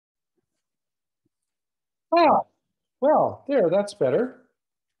Ah, well, there, that's better.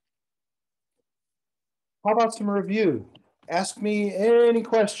 How about some review? Ask me any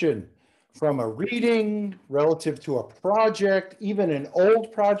question from a reading relative to a project, even an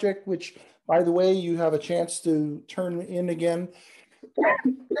old project, which, by the way, you have a chance to turn in again.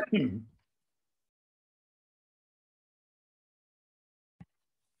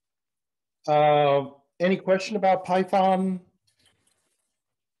 Any question about Python?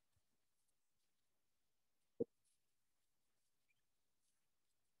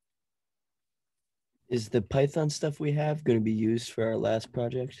 Is the Python stuff we have going to be used for our last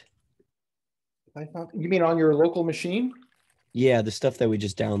project? Python? You mean on your local machine? Yeah, the stuff that we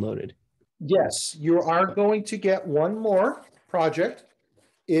just downloaded. Yes, you are going to get one more project.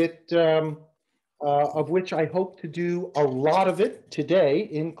 Of which I hope to do a lot of it today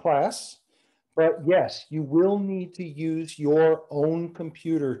in class. But yes, you will need to use your own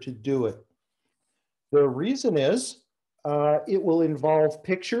computer to do it. The reason is it will involve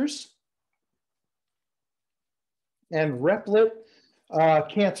pictures, and Replit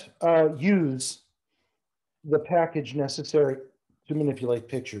can't use the package necessary to manipulate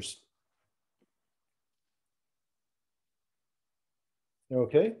pictures.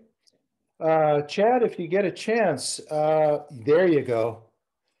 Okay. Chad, if you get a chance, there you go.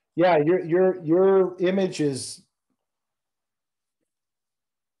 Yeah, your image is.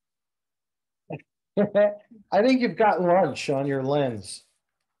 I think you've got lunch on your lens.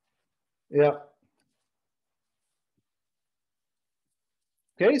 Yeah.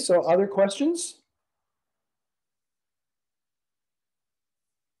 Okay, so other questions?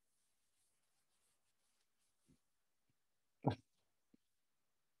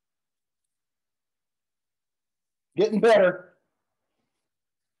 Getting better.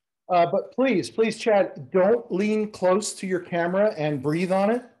 But please, Chad, don't lean close to your camera and breathe on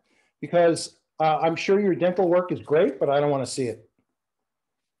it, because I'm sure your dental work is great, but I don't want to see it.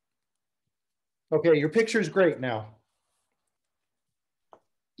 Okay, your picture is great now.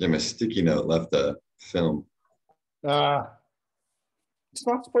 Yeah, my sticky note left a film. It's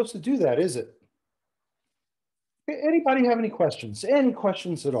not supposed to do that, is it? Anybody have any questions? Any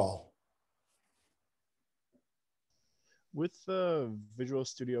questions at all? With the Visual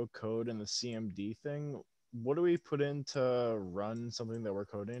Studio Code and the CMD thing, what do we put in to run something that we're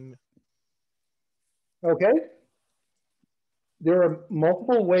coding? Okay. There are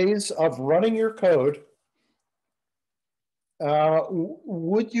multiple ways of running your code.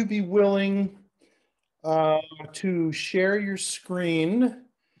 Would you be willing to share your screen,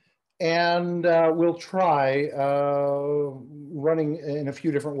 and we'll try running in a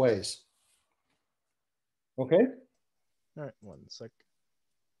few different ways. Okay. All right, one sec.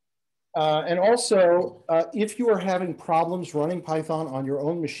 And also, if you are having problems running Python on your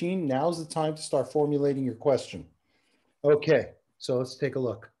own machine, now's the time to start formulating your question. Okay, so let's take a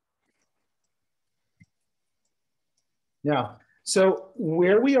look. Now, so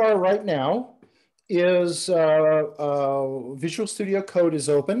where we are right now is Visual Studio Code is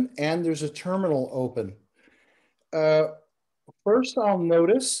open, and there's a terminal open. First, I'll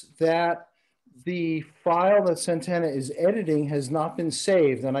notice that the file that Santana is editing has not been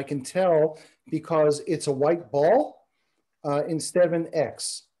saved, and I can tell because it's a white ball instead of an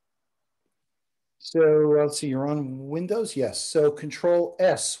X. So let's see, you're on Windows? Yes, so Control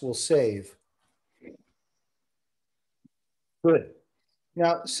S will save. Good.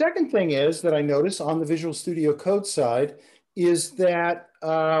 Now, second thing is that I notice on the Visual Studio Code side is that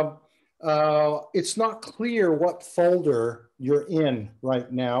it's not clear what folder you're in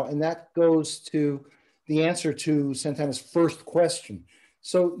right now, and that goes to the answer to Santana's first question.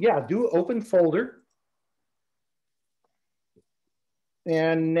 So yeah, do open folder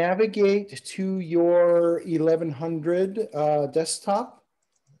and navigate to your 1100 desktop,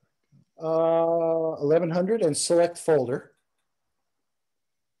 1100, and select folder.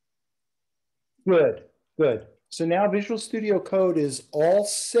 Good, good. So now Visual Studio Code is all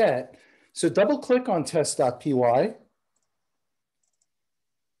set. So double click on test.py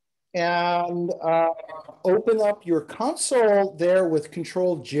and open up your console there with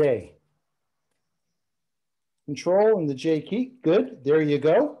Control J. Control and the J key. Good, there you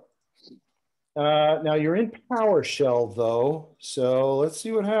go. Now you're in PowerShell though, so let's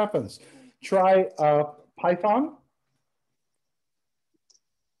see what happens. Try Python.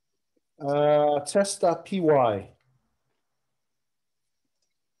 Test.py.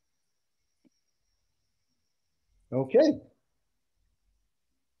 Okay.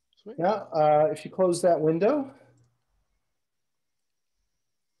 Sweet. Now, if you close that window.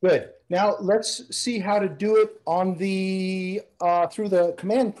 Good. Now let's see how to do it on the through the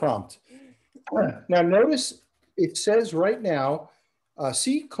command prompt. Now notice it says right now,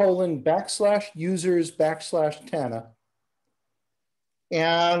 C:\users\Tana.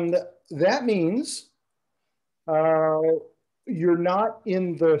 And that means you're not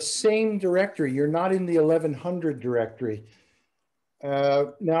in the same directory. You're not in the 1100 directory.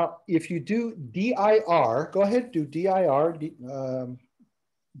 Now, if you do dir, go ahead, do dir,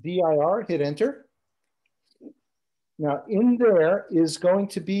 dir, hit enter. Now, in there is going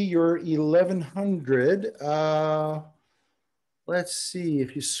to be your 1100. Let's see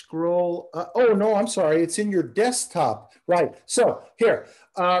if you scroll. Oh, no, I'm sorry. It's in your desktop. Right. So here,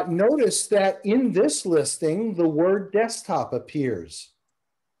 notice that in this listing, the word desktop appears.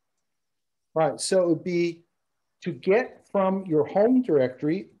 Right. So it would be to get from your home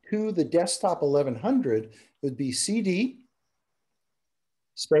directory to the desktop 1100 would be CD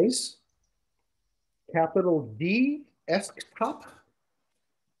space capital D desktop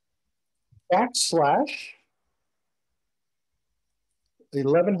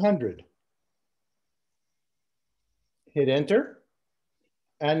 \1100. Hit enter.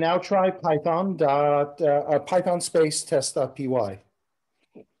 And now try Python space test.py.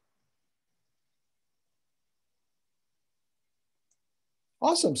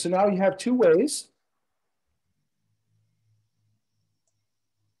 Awesome. So now you have two ways.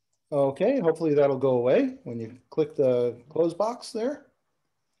 Okay, hopefully that'll go away when you click the close box there.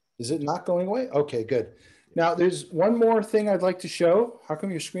 Is it not going away? Okay, good. Now there's one more thing I'd like to show. How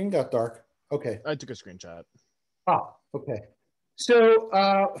come your screen got dark? Okay. I took a screenshot. Ah, okay. So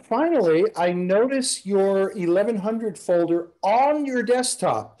finally, I notice your 1100 folder on your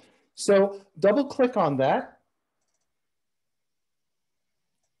desktop. So double click on that.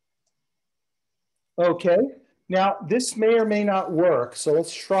 Okay. Now this may or may not work. So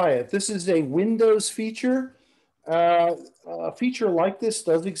let's try it. This is a Windows feature. A feature like this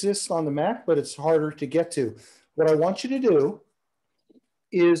does exist on the Mac, but it's harder to get to. What I want you to do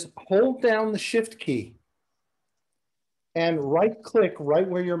is hold down the Shift key and right click right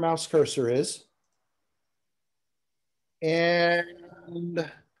where your mouse cursor is. And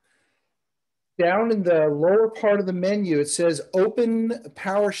down in the lower part of the menu, it says Open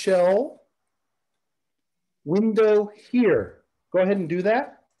PowerShell window here. Go ahead and do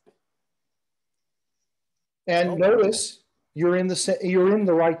that. And notice you're in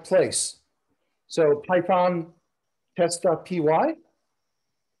the right place. So Python test.py.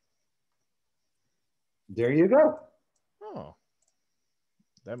 There you go. Oh,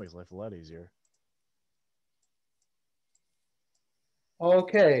 that makes life a lot easier.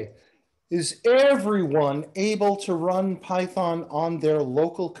 Okay. Is everyone able to run Python on their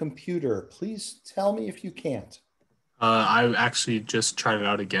local computer? Please tell me if you can't. I actually just tried it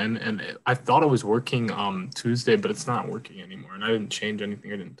out again, and I thought it was working Tuesday, but it's not working anymore. And I didn't change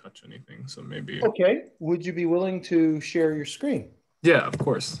anything. I didn't touch anything. So maybe. Okay. Would you be willing to share your screen? Yeah, of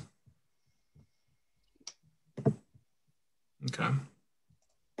course. Okay.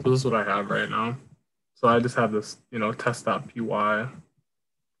 So this is what I have right now. So I just have this, test.py.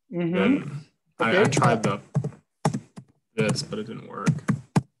 Then I tried this, but it didn't work.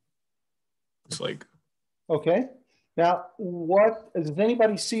 It's like. Okay. Now, does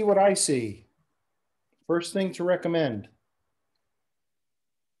anybody see what I see? First thing to recommend.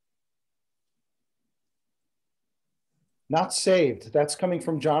 Not saved. That's coming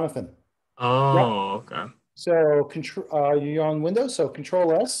from Jonathan. Oh, yep. Okay. So you're on Windows, so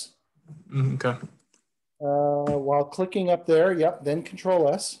Control S. Okay. While clicking up there, yep, then Control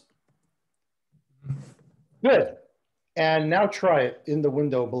S. Good. And now try it in the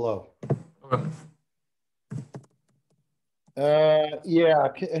window below. Okay. Yeah,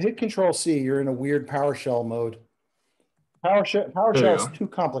 hit Control C. You're in a weird PowerShell mode. PowerShell is too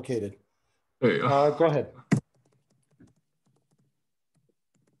complicated. There you go. Go ahead.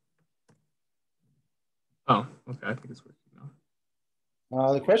 Oh, okay. I think it's working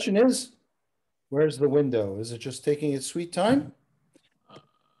now. The question is, where's the window? Is it just taking its sweet time?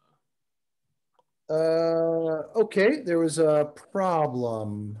 Okay, there was a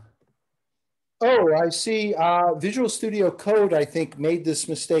problem. Oh, I see. Visual Studio Code, I think, made this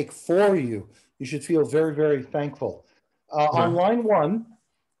mistake for you. You should feel very, very thankful. On line 1,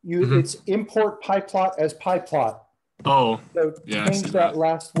 it's import pyplot as pyplot. Oh, so yeah. Change that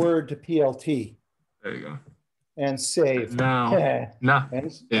last word to PLT. There you go. And save. Now,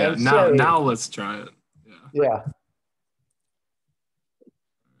 and now let's try it. Yeah.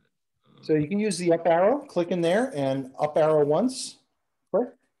 So you can use the up arrow, click in there, and up arrow once. Click,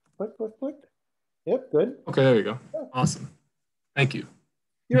 click, click, click. Yep, good. Okay, there we go. Awesome. Thank you.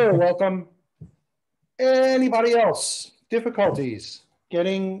 You're welcome. Anybody else? Difficulties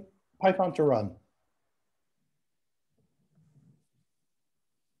getting Python to run.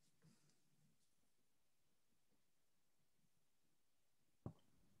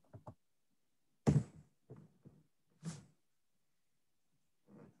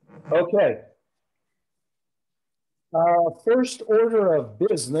 Okay. First order of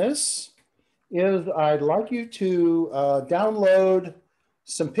business is I'd like you to download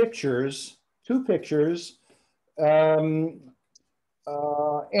some pictures, 2 pictures, and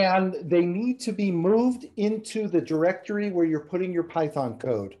they need to be moved into the directory where you're putting your Python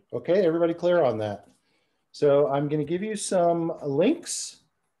code. Okay, everybody clear on that? So I'm going to give you some links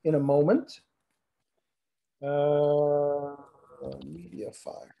in a moment. Media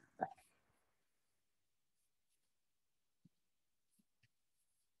file.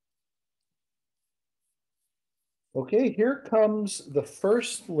 Okay, here comes the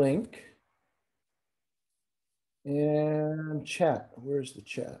first link. And chat, where's the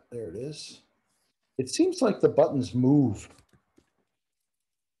chat? There it is. It seems like the buttons move.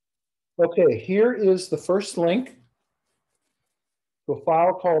 Okay, here is the first link to a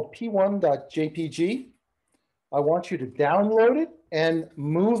file called p1.jpg. I want you to download it and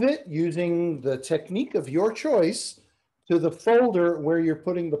move it using the technique of your choice to the folder where you're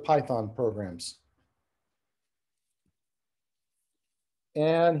putting the Python programs.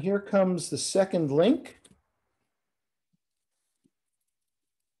 And here comes the second link.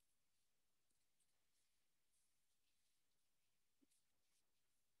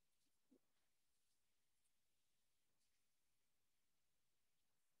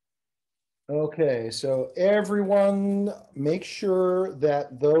 Okay, so everyone make sure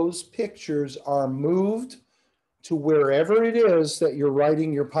that those pictures are moved to wherever it is that you're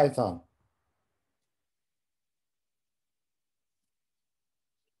writing your Python.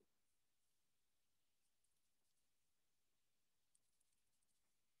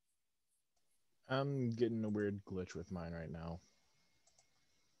 I'm getting a weird glitch with mine right now.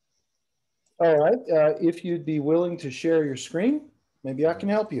 All right, if you'd be willing to share your screen, maybe I can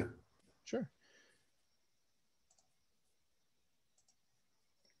help you. Sure.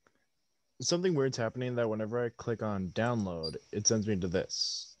 Something weird's happening that whenever I click on download, it sends me to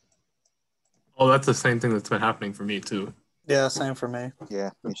this. Oh, that's the same thing that's been happening for me too. Yeah, same for me.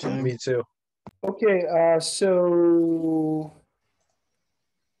 Yeah, me too. Same. Me too. Okay,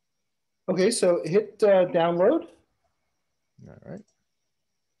 so hit download. All right.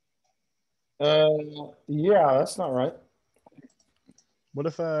 Yeah, that's not right. What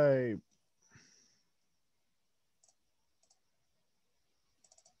if I...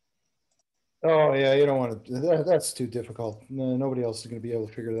 Oh yeah, you don't want to. That's too difficult. No, nobody else is going to be able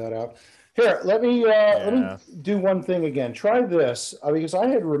to figure that out. Here, let me do one thing again. Try this because I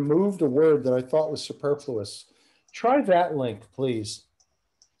had removed a word that I thought was superfluous. Try that link, please.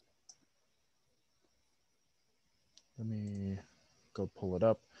 Let me go pull it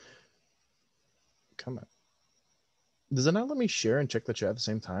up. Come on. Does it not let me share and check the chat at the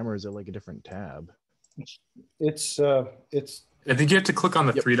same time, or is it like a different tab? It's I think you have to click on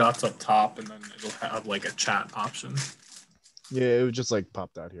the 3 dots up top, and then it'll have like a chat option. Yeah, it was just like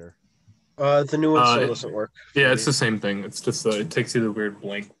popped out here. The new one still doesn't work. Yeah, it's the same thing. It's just it takes you to the weird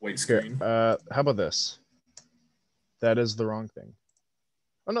blank white screen. Here, how about this? That is the wrong thing.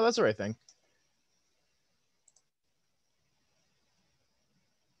 Oh no, that's the right thing.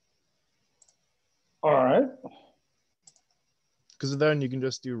 all right. Because then you can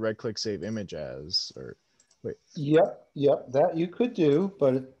just do right click save image as, or wait. Yep, that you could do,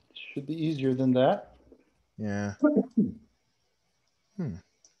 but it should be easier than that. Yeah.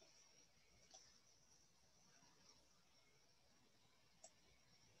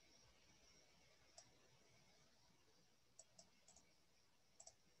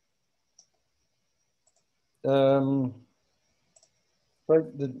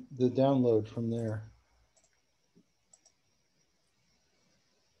 Right, the download from there.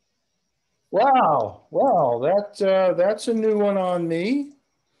 Wow, that's a new one on me.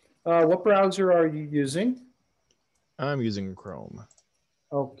 What browser are you using? I'm using Chrome.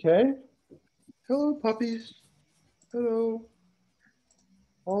 Okay. Hello, puppies. Hello.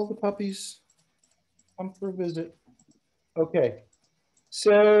 All the puppies. Come for a visit. Okay.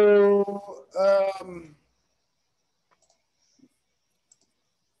 So,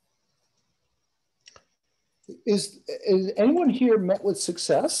 is anyone here met with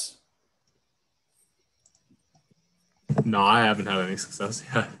success? No, I haven't had any success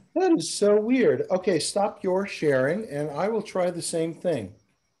yet. That is so weird. Okay, stop your sharing and I will try the same thing.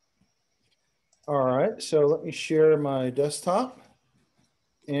 All right, so let me share my desktop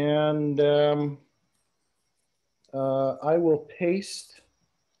and I will paste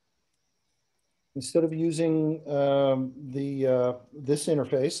Instead of using this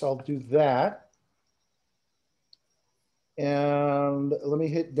interface, I'll do that. And let me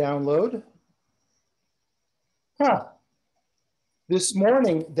hit download. Huh. This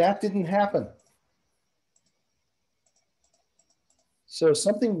morning, that didn't happen. So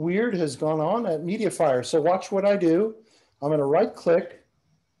something weird has gone on at MediaFire. So watch what I do. I'm going to right click.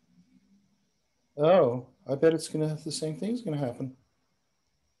 Oh, I bet it's going to, the same thing's going to happen.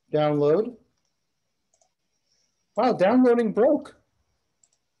 Download. Wow, downloading broke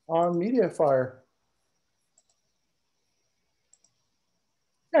on MediaFire.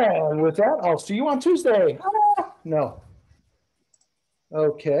 And with that, I'll see you on Tuesday. Ah, no.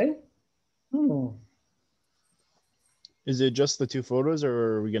 Okay. Is it just the 2 photos, or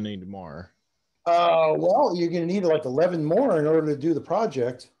are we gonna need more? Well, you're going to need like 11 more in order to do the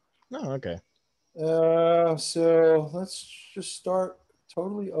project. Oh, okay. So let's just start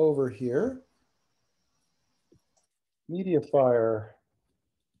totally over here. MediaFire.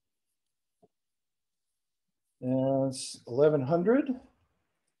 And it's 1100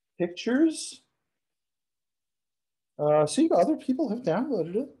 pictures. See, other people have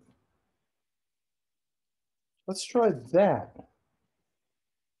downloaded it. Let's try that.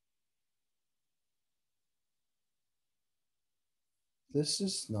 This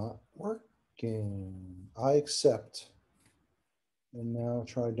is not working. I accept. And now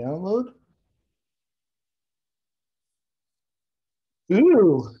try download.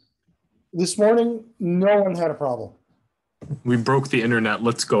 Ooh, this morning, no one had a problem. We broke the internet.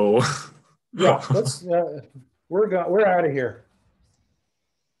 Let's go. Yeah, let's. We're out of here.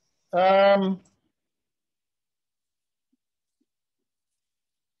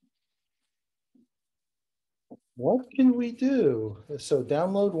 What can we do? So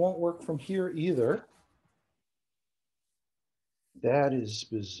download won't work from here either. That is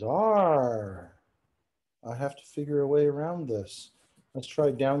bizarre. I have to figure a way around this. Let's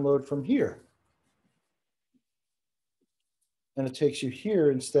try download from here. And it takes you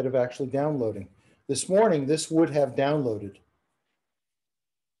here instead of actually downloading. This morning, this would have downloaded.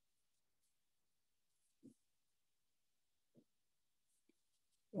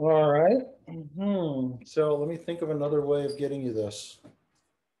 All right. So let me think of another way of getting you this.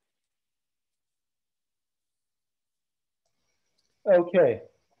 Okay.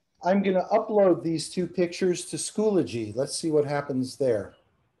 I'm going to upload these 2 pictures to Schoology. Let's see what happens there.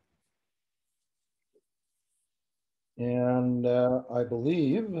 And I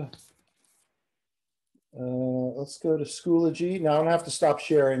believe, let's go to Schoology. Now I don't have to stop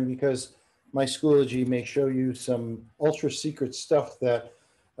sharing because my Schoology may show you some ultra secret stuff that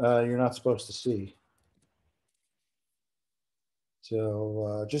you're not supposed to see.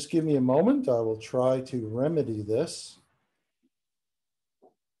 So just give me a moment. I will try to remedy this.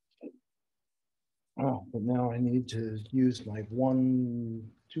 Oh, but now I need to use my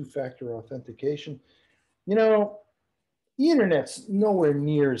 2-factor authentication. You know, the internet's nowhere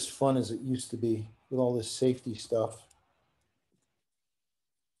near as fun as it used to be with all this safety stuff.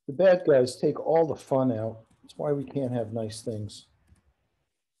 The bad guys take all the fun out. That's why we can't have nice things.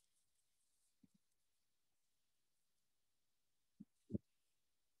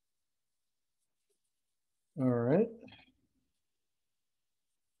 All right.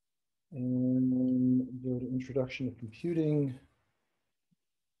 And go to Introduction to Computing.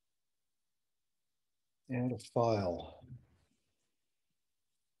 Add a file.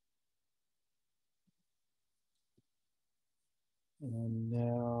 And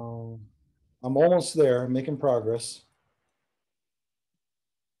now I'm almost there, I'm making progress.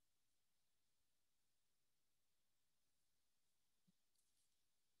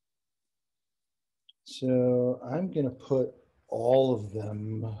 So I'm going to put all of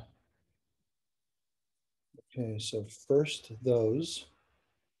them. Okay, so first those.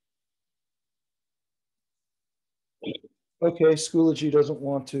 Okay, Schoology doesn't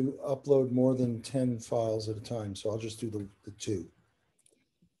want to upload more than 10 files at a time, so I'll just do the 2.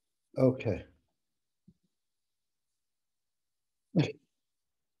 Okay.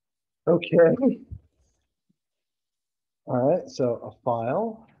 Okay. All right, so a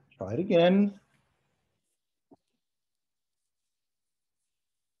file, try it again.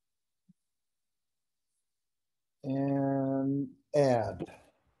 And add.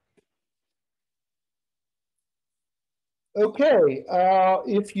 Okay,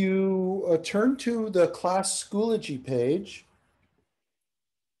 if you turn to the class Schoology page,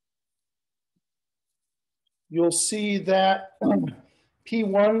 you'll see that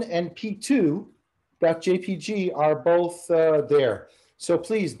P1 and P2.jpg are both there. So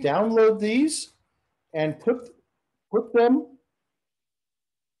please download these and put them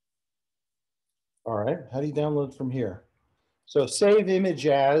All right, how do you download from here? So save image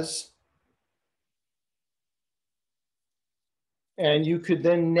as, and you could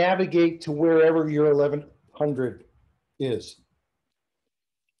then navigate to wherever your 1100 is.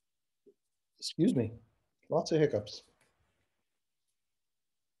 Excuse me, lots of hiccups.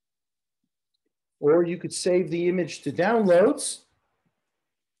 Or you could save the image to downloads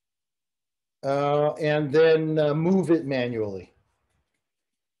and then move it manually.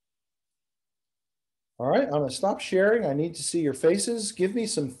 All right, I'm gonna stop sharing. I need to see your faces. Give me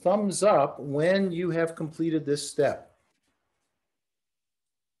some thumbs up when you have completed this step.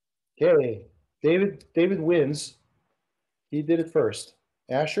 Okay, David wins. He did it first.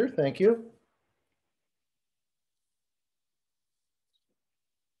 Asher, thank you.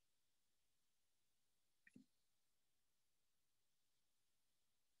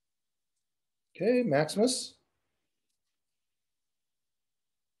 Okay, Maximus.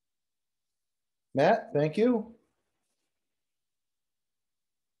 Matt, thank you.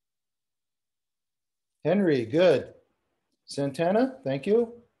 Henry, good. Santana, thank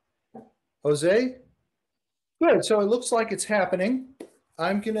you. Jose, good. So it looks like it's happening.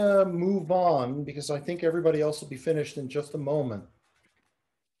 I'm gonna move on because I think everybody else will be finished in just a moment.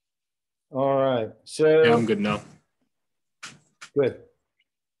 All right, so. Yeah, I'm good now. Good,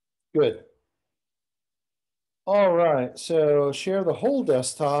 good. All right, so share the whole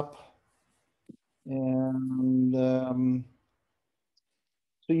desktop. And so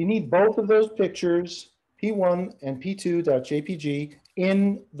you need both of those pictures, P1 and P2.jpg,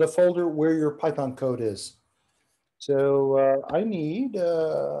 in the folder where your Python code is. So I need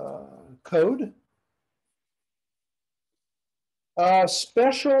code.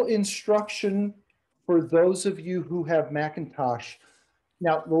 Special instruction for those of you who have Macintosh.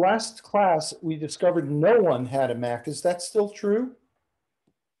 Now, the last class, we discovered no one had a Mac. Is that still true?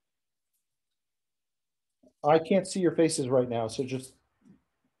 I can't see your faces right now, so just,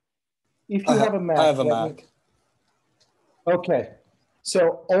 if you have a Mac. I have a Mac. Okay,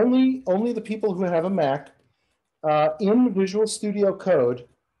 so only the people who have a Mac in Visual Studio Code,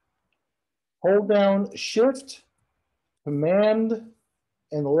 hold down Shift, Command,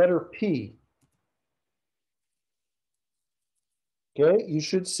 and the letter P. Okay, you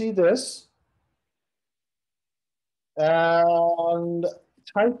should see this. And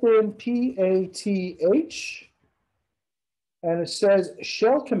type in PATH, and it says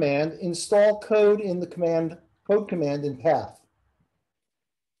shell command, install code in the code command in path.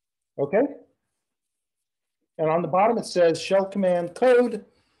 Okay? And on the bottom it says shell command code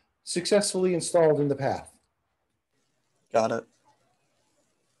successfully installed in the path. Got it.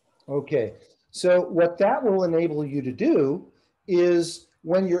 Okay, so what that will enable you to do is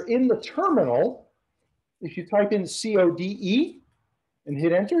when you're in the terminal, if you type in CODE and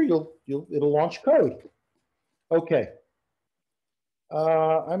hit enter, it'll launch code. Okay,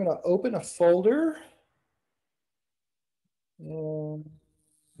 I'm gonna open a folder.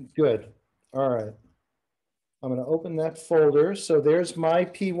 Good, all right. I'm gonna open that folder. So there's my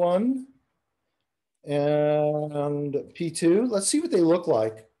P1 and P2. Let's see what they look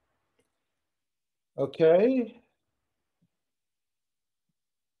like. Okay.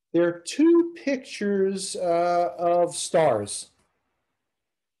 There are two pictures of stars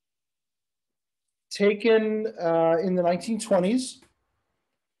taken in the 1920s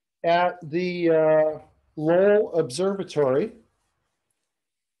at the Lowell Observatory.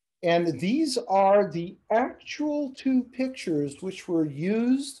 And these are the actual two pictures which were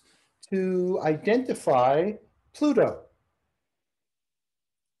used to identify Pluto.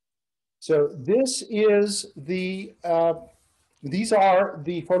 So this is the, these are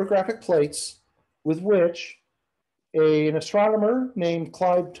the photographic plates with which an astronomer named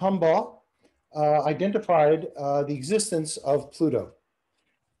Clyde Tombaugh identified the existence of Pluto.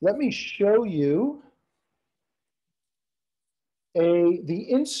 Let me show you the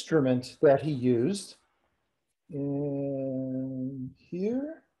instrument that he used. And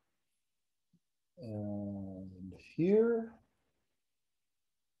here, and here.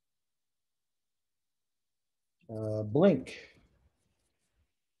 Blink.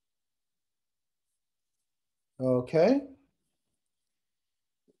 Okay.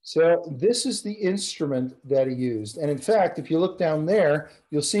 So this is the instrument that he used. And in fact, if you look down there,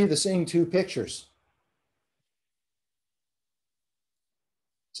 you'll see the same two pictures.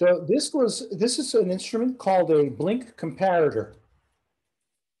 So this is an instrument called a blink comparator.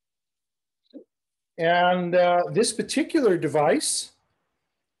 And this particular device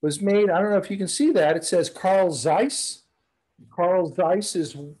was made, I don't know if you can see that, it says Carl Zeiss. Carl Zeiss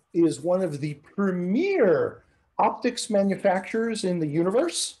is one of the premier optics manufacturers in the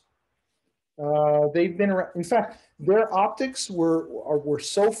universe. They've been around. In fact, their optics were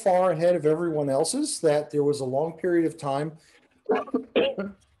so far ahead of everyone else's that there was a long period of time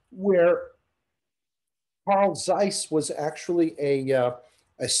where Carl Zeiss was actually a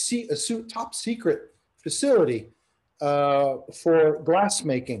top secret facility for glass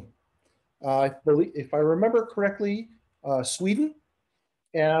making. I believe, if I remember correctly, Sweden,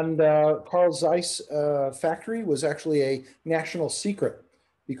 and Carl Zeiss factory was actually a national secret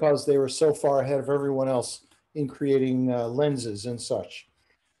because they were so far ahead of everyone else in creating lenses and such.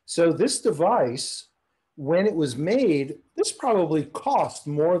 So this device, when it was made, this probably cost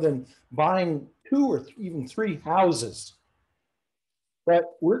more than buying 2 or even 3 houses.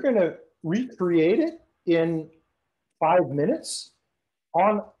 But we're going to recreate it in 5 minutes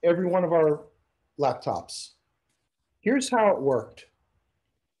on every one of our laptops. Here's how it worked.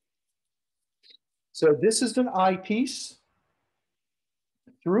 So this is an eyepiece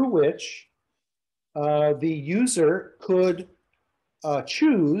through which the user could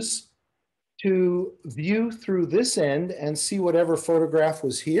choose to view through this end and see whatever photograph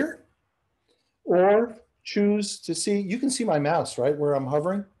was here, or choose to see, you can see my mouse, right, where I'm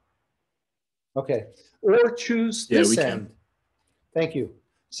hovering? Okay, or choose this end. Thank you.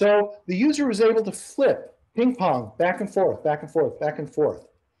 So the user was able to flip, ping pong, back and forth, back and forth, back and forth.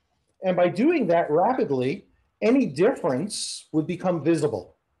 And by doing that rapidly, any difference would become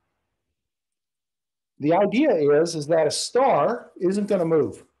visible. The idea is that a star isn't going to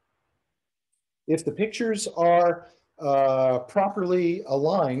move. If the pictures are properly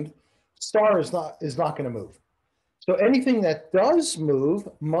aligned, star is not going to move. So anything that does move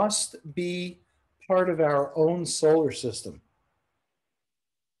must be part of our own solar system.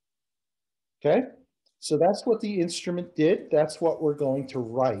 Okay, so that's what the instrument did. That's what we're going to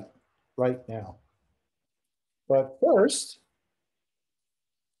write right now. But first,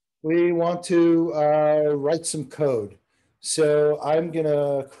 we want to write some code. So I'm going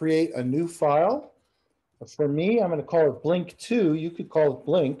to create a new file. For me, I'm going to call it Blink2. You could call it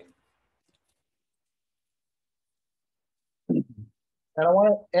Blink. And I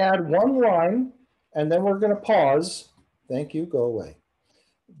want to add one line, and then we're going to pause. Thank you, go away.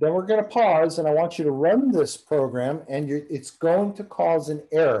 Then we're going to pause, and I want you to run this program, and it's going to cause an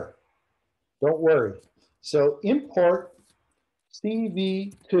error. Don't worry. So import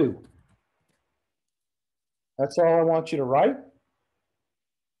CV2. That's all I want you to write.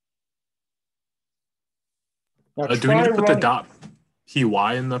 Now do we need to put the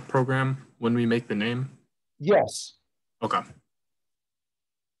 .py in the program when we make the name? Yes. Okay.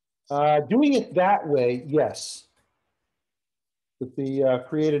 Doing it that way, yes. With the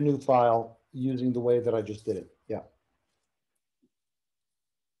create a new file using the way that I just did it. Yeah.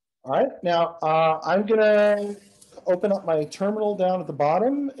 All right. Now I'm going to open up my terminal down at the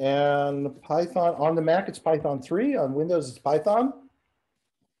bottom, and Python on the Mac, it's Python 3. On Windows, it's Python.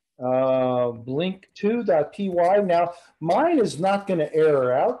 Blink2.py. Now, mine is not going to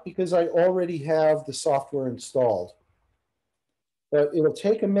error out because I already have the software installed. But it'll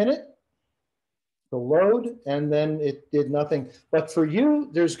take a minute to load, and then it did nothing. But for you,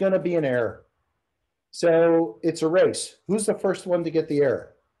 there's going to be an error. So it's a race. Who's the first one to get the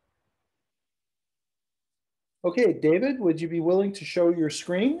error? Okay, David, would you be willing to show your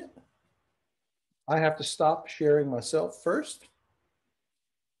screen? I have to stop sharing myself first.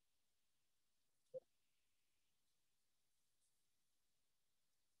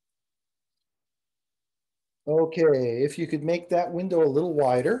 Okay, if you could make that window a little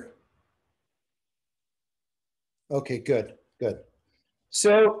wider. Okay, good, good.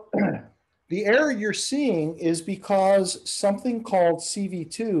 So the error you're seeing is because something called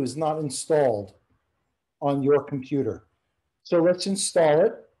CV2 is not installed on your computer. So let's install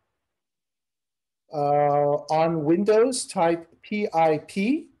it. On Windows, type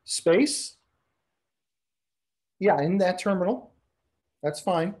PIP space. Yeah, in that terminal. That's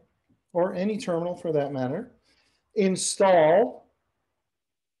fine. Or any terminal for that matter. Install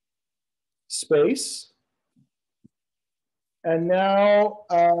space. And now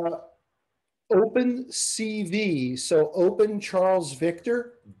open CV. So open Charles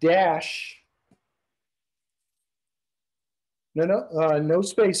Victor dash. No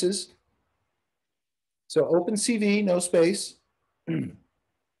spaces. So open CV, no space.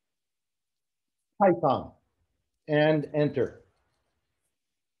 Python and enter.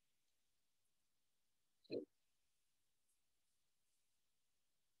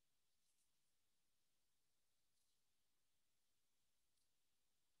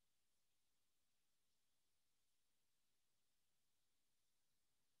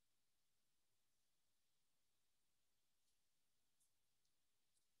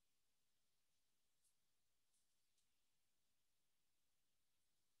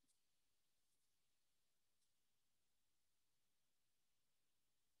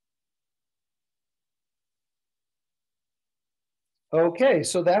 Okay,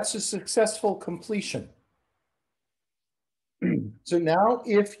 so that's a successful completion. So now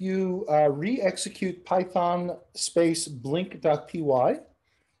if you re-execute Python space blink.py,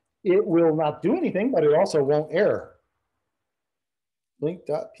 it will not do anything, but it also won't error.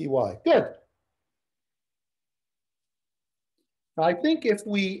 Blink.py, good. I think if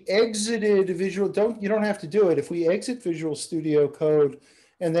we exited Visual, you don't have to do it. If we exit Visual Studio Code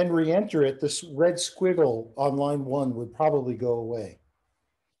and then re-enter it, this red squiggle on line 1 would probably go away.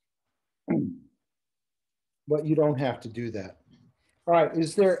 But you don't have to do that. All right,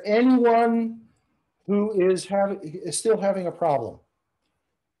 is there anyone who is still having a problem?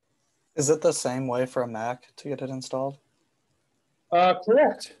 Is it the same way for a Mac to get it installed?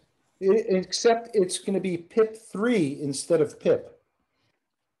 Correct, except it's going to be pip3 instead of pip.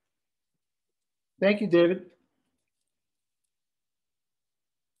 Thank you, David.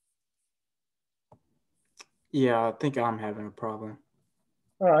 Yeah, I think I'm having a problem.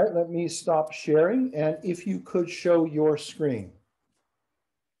 All right, let me stop sharing. And if you could show your screen.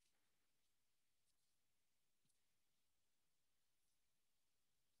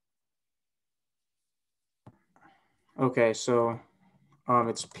 Okay, so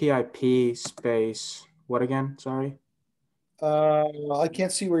it's PIP space, what again? Sorry. I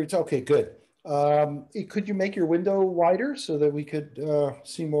can't see where you're talking. Okay, good. Could you make your window wider so that we could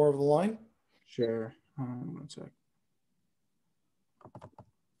see more of the line? Sure. 1 sec.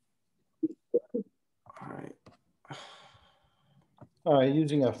 All right,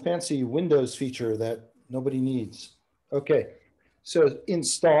 using a fancy Windows feature that nobody needs. Okay, so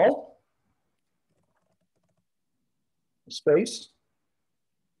install space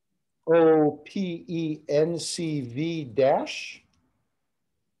OPENCV dash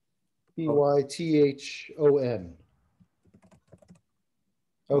PYTHON.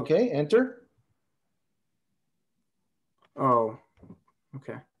 Okay, enter. Oh,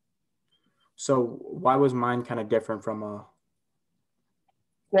 okay. So why was mine kind of different from a?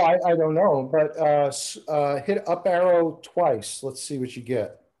 Well, I don't know, but hit up arrow twice. Let's see what you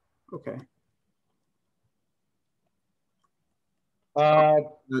get. Okay. Uh,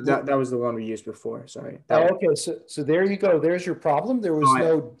 that was the one we used before. Sorry. okay, so there you go. There's your problem. There was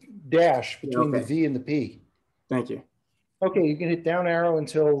no dash between the V and the P. Thank you. Okay, you can hit down arrow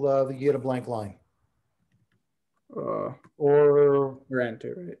until you get a blank line. Or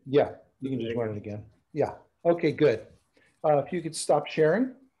enter, right? Yeah, you can just run it again. Yeah. Okay, good. If you could stop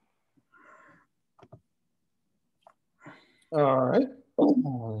sharing. All right.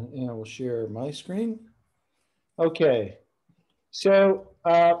 And we'll share my screen. Okay. So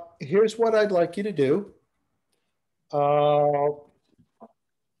here's what I'd like you to do. Follow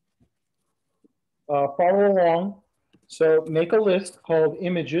along. So make a list called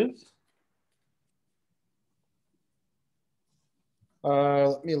images.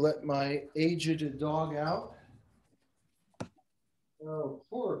 Let me let my aged dog out. Oh,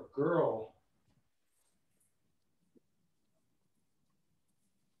 poor girl.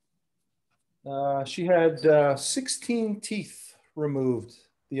 She had 16 teeth removed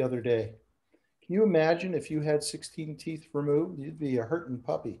the other day. Can you imagine if you had 16 teeth removed? You'd be a hurting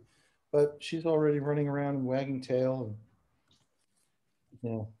puppy. But she's already running around and wagging tail.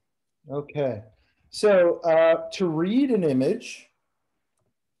 And, yeah. Okay. So to read an image,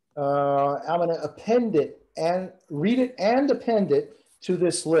 I'm going to append it and read it and append it to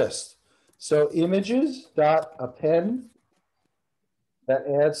this list. So images.append, that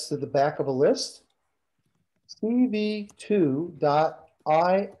adds to the back of a list. cv2.im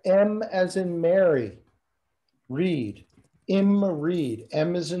as in Mary, read, read,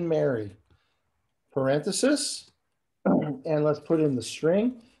 M as in Mary, parenthesis, and let's put in the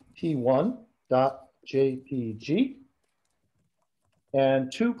string, p1.jpg,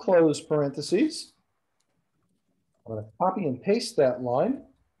 and 2 close parentheses. I'm going to copy and paste that line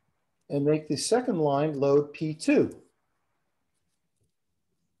and make the second line load P2.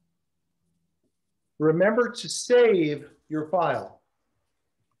 Remember to save your file.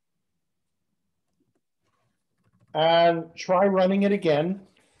 And try running it again.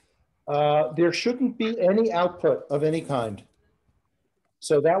 There shouldn't be any output of any kind.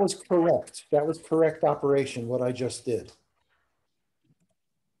 So that was correct. That was correct operation, what I just did.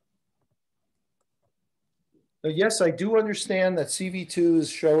 Now, yes, I do understand that CV2 is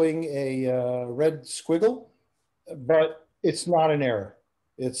showing a red squiggle, but it's not an error.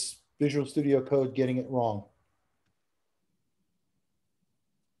 It's Visual Studio Code getting it wrong.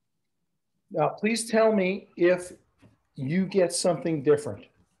 Now, please tell me if you get something different.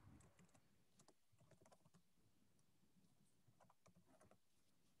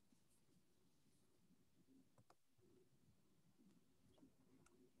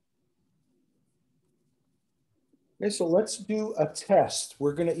 Okay, so let's do a test.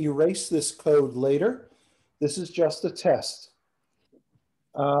 We're going to erase this code later. This is just a test.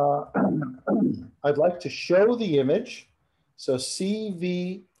 I'd like to show the image. So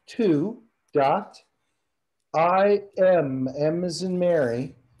CV2 dot M as in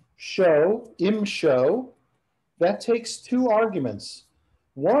Mary, show, show. That takes two arguments.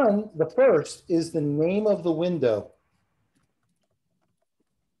 One, the first is the name of the window.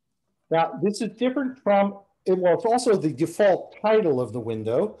 Now, this is different from, well, it's also the default title of the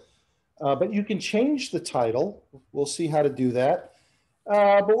window, but you can change the title. We'll see how to do that.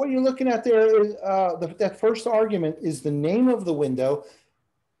 But what you're looking at there is that first argument is the name of the window.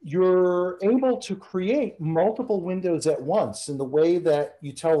 You're able to create multiple windows at once, and the way that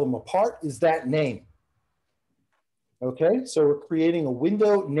you tell them apart is that name. Okay, so we're creating a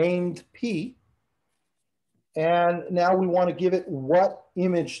window named P, and now we want to give it what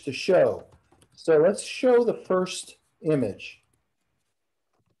image to show. So let's show the first image.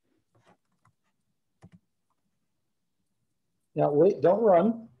 Now wait, don't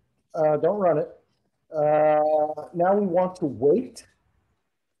run it. Now we want to wait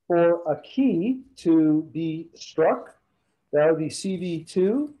for a key to be struck. That would be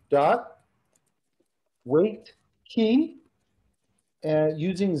CV2 dot wait key and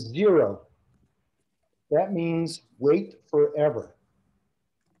using 0. That means wait forever.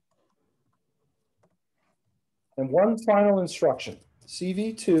 And one final instruction,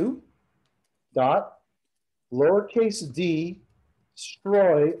 CV2 dot lowercase d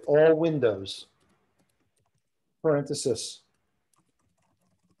destroy all windows, parenthesis.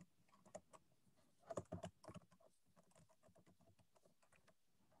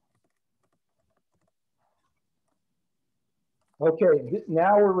 Okay,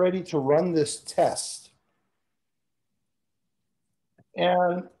 now we're ready to run this test.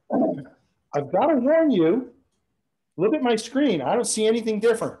 And I've got to warn you, look at my screen. I don't see anything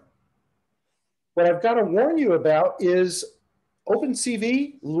different. What I've got to warn you about is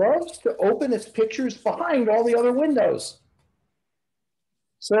OpenCV loves to open its pictures behind all the other windows.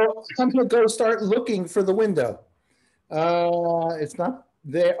 So I'm going to go start looking for the window. It's not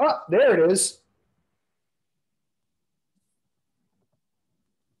there. Oh, there it is.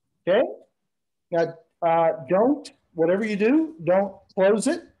 Okay. Now, don't, whatever you do, don't close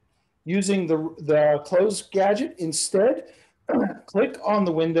it using the close gadget. Instead, click on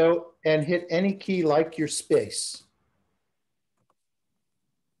the window and hit any key like your space.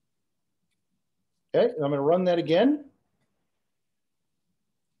 Okay, I'm going to run that again.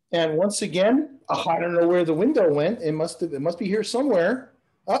 And once again, I don't know where the window went. It must be here somewhere.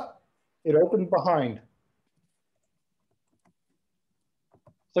 Oh, it opened behind.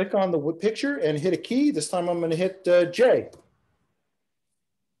 Click on the picture and hit a key. This time I'm going to hit J.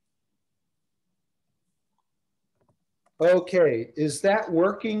 Okay, is that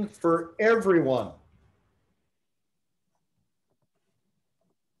working for everyone?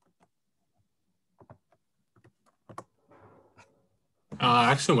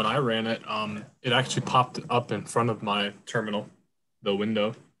 Actually, when I ran it, it actually popped up in front of my terminal, the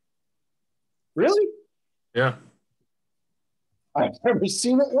window. Really? Yeah. I've never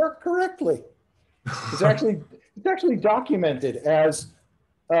seen it work correctly. It's actually documented as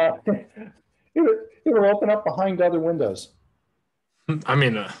it'll open up behind other windows. I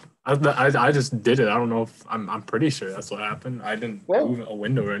mean, I just did it. I don't know if I'm pretty sure that's what happened. I didn't move a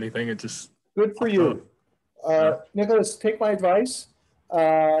window or anything. It just good for you. Nicholas, take my advice.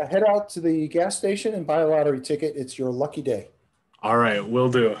 Head out to the gas station and buy a lottery ticket. It's your lucky day. All right, will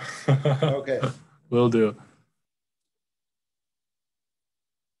do. Okay. Will do.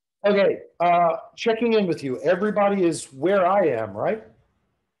 Okay, checking in with you. Everybody is where I am, right?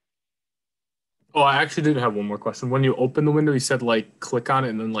 Oh, I actually did have one more question. When you open the window, you said like click on it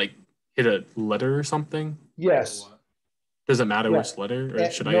and then like hit a letter or something? Yes. Does it matter which letter,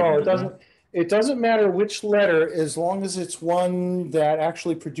 or should I? No, it doesn't. It doesn't matter which letter, as long as it's one that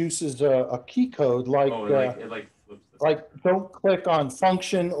actually produces a key code. Like, like don't click on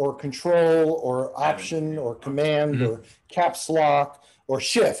function or control or option or command or caps lock or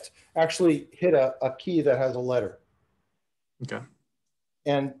shift. Actually hit a key that has a letter. Okay.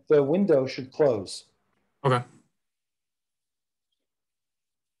 And the window should close. Okay.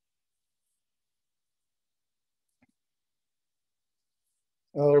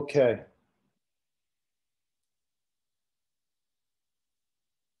 Okay.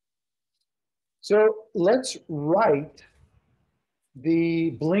 So let's write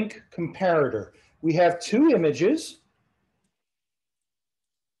the blink comparator. We have two images.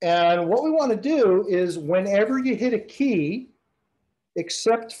 And what we want to do is whenever you hit a key,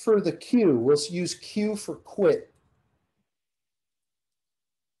 except for the Q, we'll use Q for quit.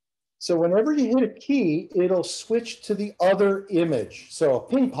 So whenever you hit a key, it'll switch to the other image. So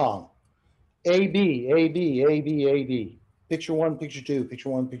ping pong, A, B, A, B, A, B, A, B. Picture one, picture two, picture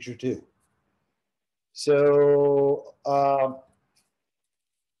one, picture two. So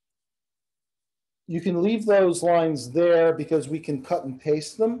you can leave those lines there because we can cut and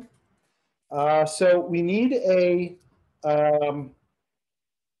paste them. So we need to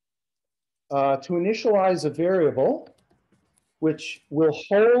initialize a variable which will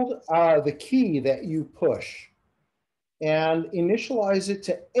hold the key that you push and initialize it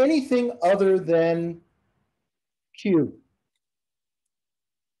to anything other than Q.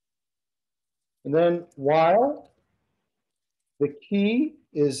 And then while the key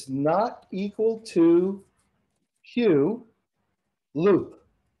is not equal to Q, loop.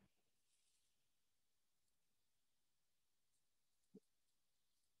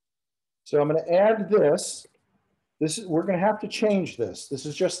 So I'm going to add this. We're going to have to change this. This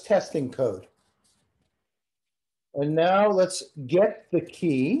is just testing code. And now let's get the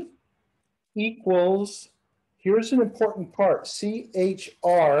key equals, here's an important part,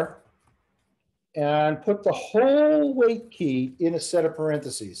 CHR, and put the whole wait key in a set of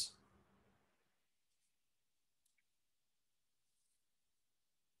parentheses.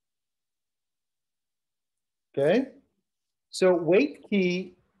 Okay, so wait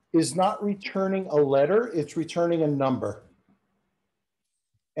key is not returning a letter, it's returning a number.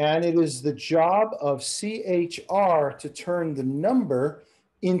 And it is the job of CHR to turn the number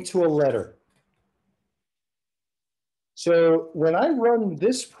into a letter. So when I run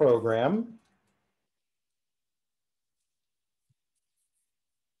this program,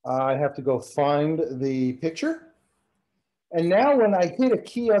 I have to go find the picture. And now when I hit a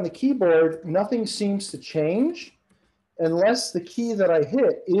key on the keyboard, nothing seems to change unless the key that I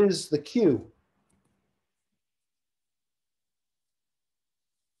hit is the Q.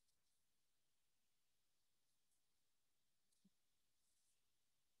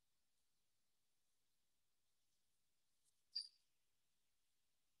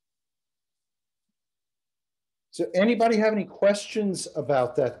 So anybody have any questions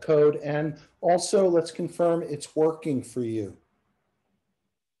about that code? And also let's confirm it's working for you.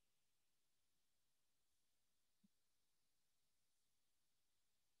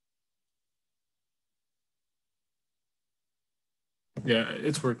 Yeah,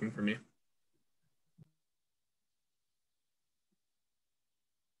 it's working for me.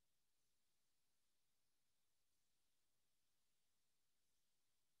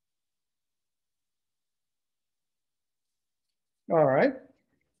 All right.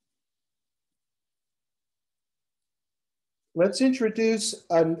 Let's introduce,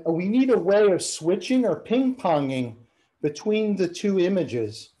 we need a way of switching or ping-ponging between the two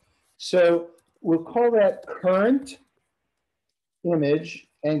images. So we'll call that current image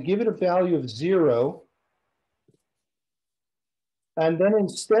and give it a value of 0. And then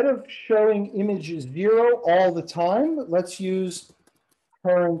instead of showing image 0 all the time, let's use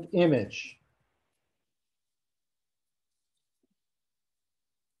current image.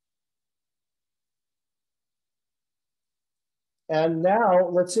 And now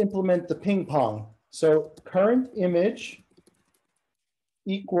let's implement the ping pong. So current image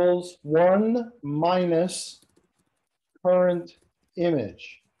equals 1 minus current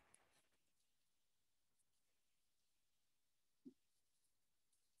image.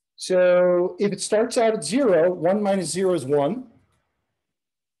 So if it starts out at 0, 1 minus 0 is 1.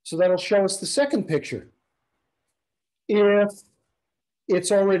 So that'll show us the second picture. If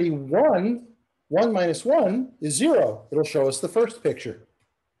it's already 1, 1 minus 1 is 0. It'll show us the first picture.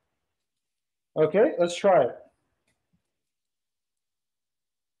 Okay, let's try it.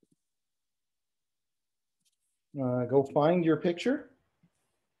 Go find your picture.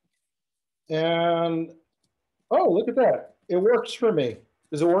 And, oh, look at that. It works for me.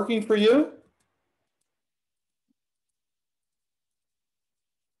 Is it working for you?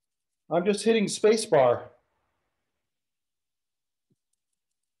 I'm just hitting spacebar.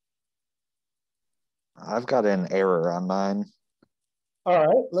 I've got an error on mine. All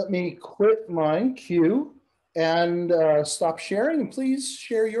right, let me quit mine, Q, and stop sharing. And please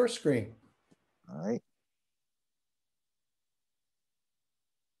share your screen. All right.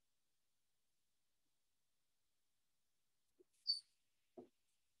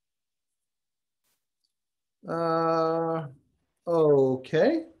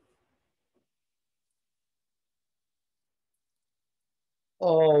 Okay.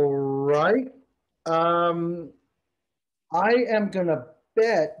 All right. I am going to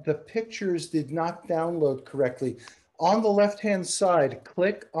bet the pictures did not download correctly. On the left-hand side,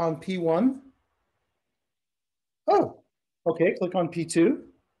 click on P1. Oh, okay, click on P2.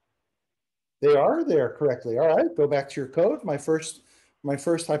 They are there correctly. All right, go back to your code. My first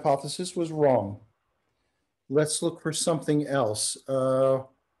hypothesis was wrong. Let's look for something else.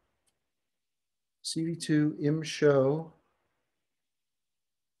 CV2 im show.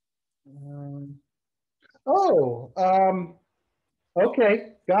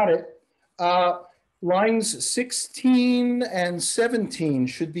 Okay, got it. Lines 16 and 17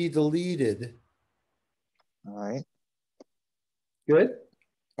 should be deleted. All right. Good.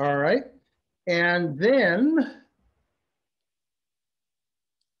 All right. And then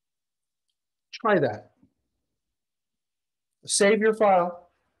try that. Save your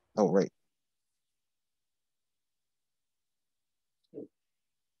file. Oh, right.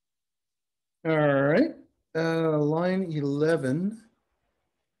 All right. Line 11,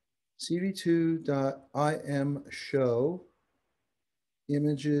 cv2.im show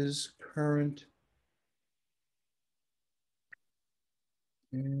images current.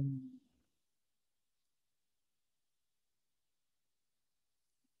 And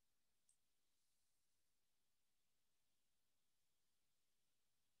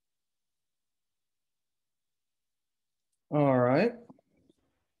all right.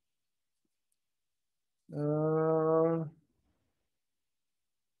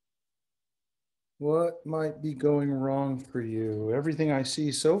 What might be going wrong for you? Everything I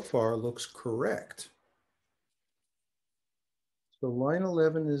see so far looks correct. So line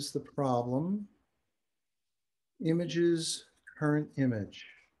 11 is the problem. Images, current image.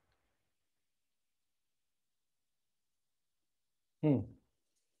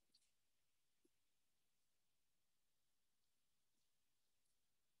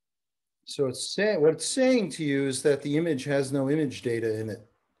 So it's saying, what it's saying to you is that the image has no image data in it.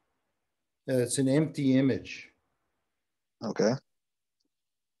 It's an empty image. Okay.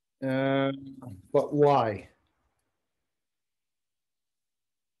 But why?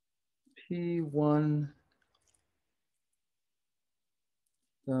 P1.jpg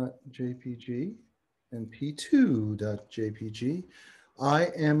and P2.jpg. I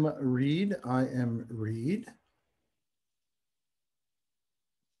am read.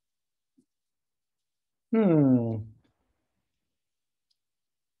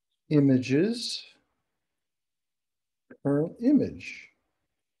 Images, current image.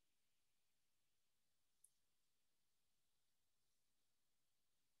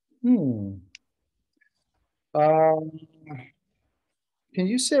 Can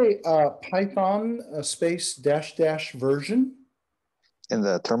you say Python space dash dash version? In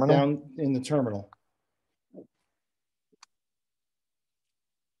the terminal? Down in the terminal.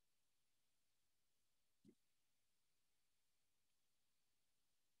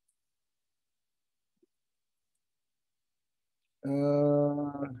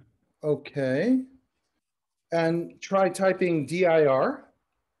 Okay. And try typing dir.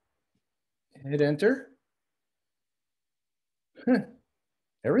 Hit enter.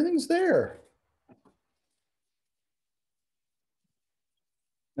 Everything's there.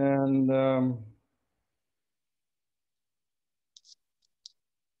 And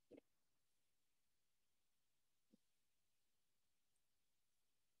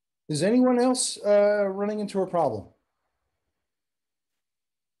is anyone else running into a problem?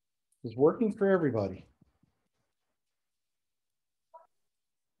 It's working for everybody.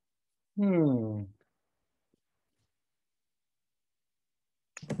 No,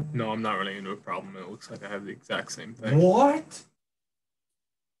 I'm not running into a problem. It looks like I have the exact same thing. What?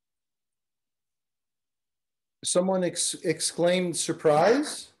 Someone exclaimed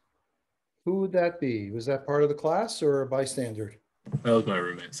surprise. Who would that be? Was that part of the class or a bystander? That was my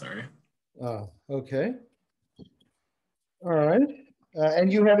roommate, sorry. Okay. All right.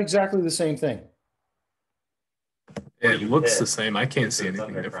 And you have exactly the same thing. It looks the same. I can't see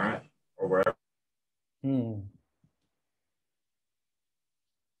anything different. Or wherever.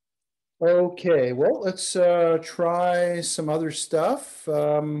 Okay, well, let's try some other stuff.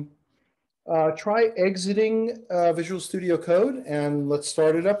 Try exiting Visual Studio Code and let's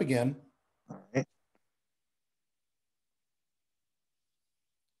start it up again. All right.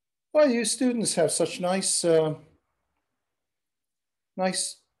 Well, you students have such nice,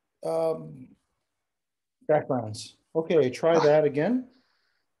 backgrounds. Okay, try that again.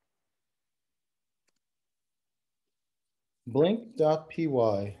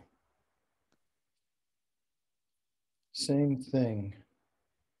 Blink.py. Same thing.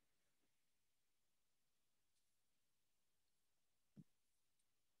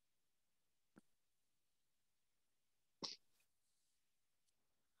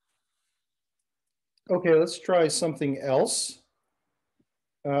 Okay, let's try something else.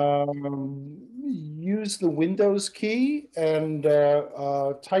 Use the Windows key and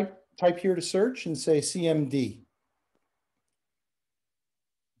type type here to search and say CMD.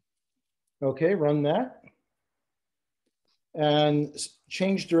 Okay, run that. And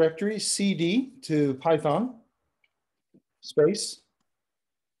change directory CD to Python, space,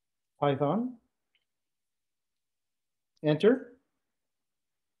 Python. Enter.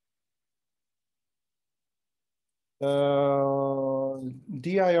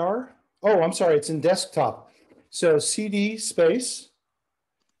 dir. Oh, I'm sorry, it's in desktop. So CD space,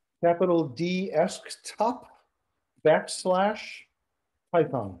 capital D desktop, backslash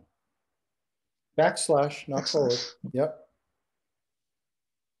Python. Backslash, not forward. Yep.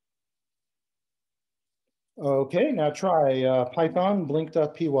 Okay, now try Python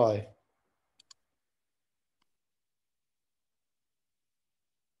blink.py.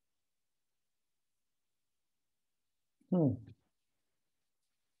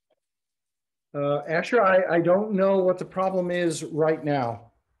 Asher, I don't know what the problem is right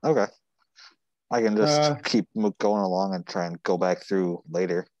now. Okay. I can just keep going along and try and go back through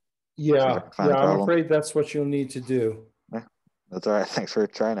later. Yeah, Find a I'm problem. afraid that's what you'll need to do. Yeah, that's all right. Thanks for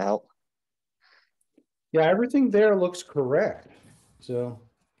trying to help. Yeah, everything there looks correct. So,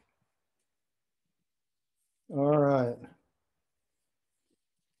 all right.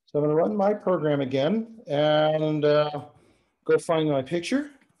 So I'm going to run my program again and go find my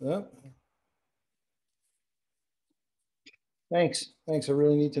picture. Oh. Thanks. Thanks. I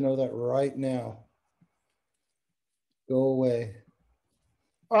really need to know that right now. Go away.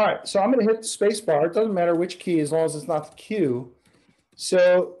 All right. So I'm going to hit the space bar. It doesn't matter which key as long as it's not the Q.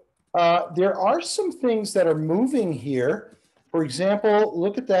 So there are some things that are moving here. For example,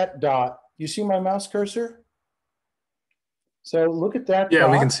 look at that dot. You see my mouse cursor? So look at that. Yeah,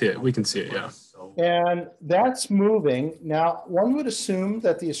 dot. we can see it. We can see it. Yeah. And that's moving. Now, one would assume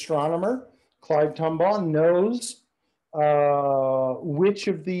that the astronomer, Clyde Tombaugh, knows which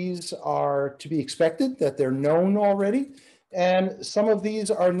of these are to be expected, that they're known already, and some of these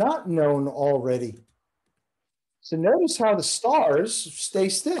are not known already. So notice how the stars stay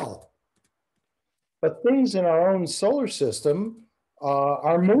still, but things in our own solar system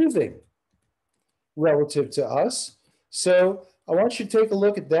are moving relative to us. So I want you to take a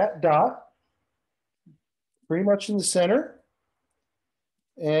look at that dot, pretty much in the center,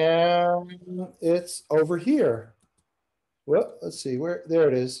 and it's over here. Well, let's see where, there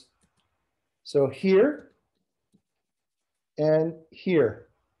it is. So here and here.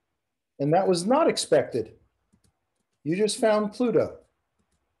 And that was not expected. You just found Pluto.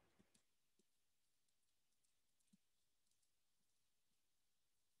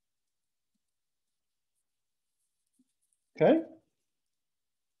 Okay.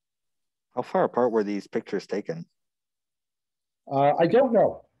 How far apart were these pictures taken? I don't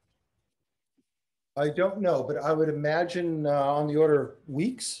know. I don't know, but I would imagine on the order of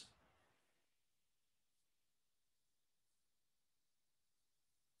weeks.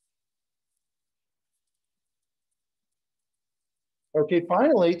 Okay,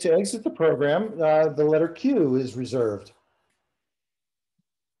 finally, to exit the program, the letter Q is reserved.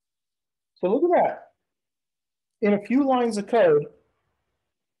 So look at that. In a few lines of code,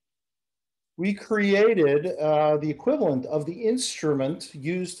 we created the equivalent of the instrument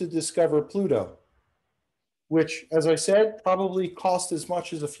used to discover Pluto, which, as I said, probably cost as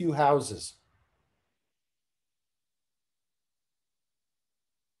much as a few houses.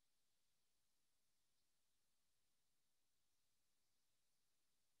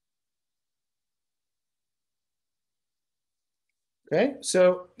 Okay,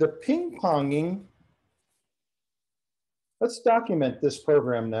 so the ping-ponging, let's document this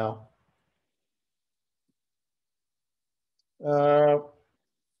program now.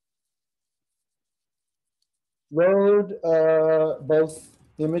 Load both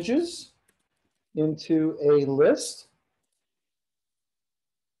images into a list.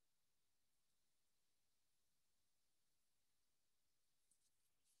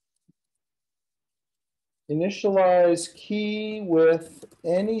 Initialize key with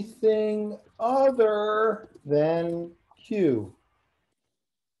anything other than Q.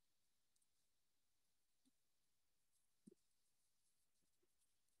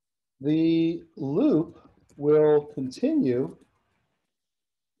 The loop will continue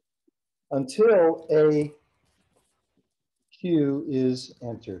until a Q is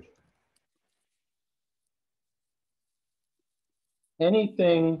entered.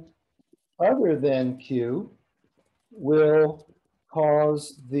 Anything other than Q will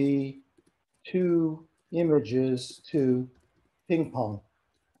cause the two images to ping pong.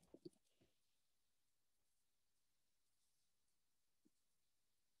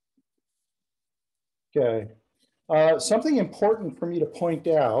 Okay. Something important for me to point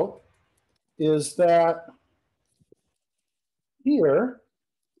out is that here,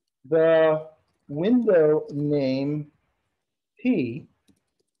 the window name P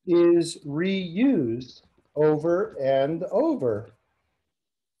is reused over and over.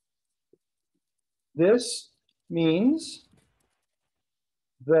 This means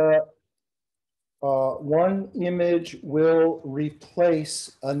the one image will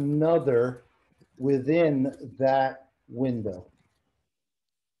replace another within that window.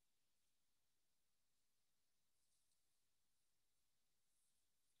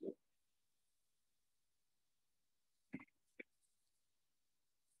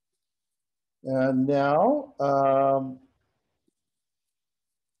 And now,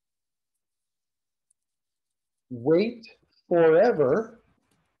 wait forever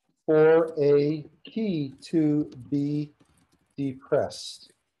for a key to be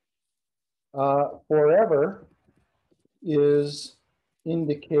depressed. Forever is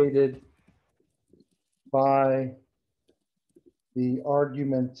indicated by the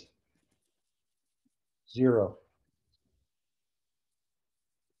argument 0.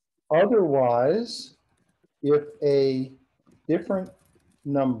 Otherwise, if a different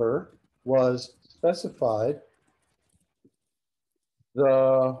number was specified,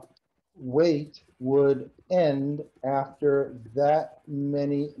 the wait would end after that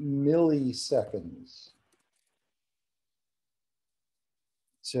many milliseconds.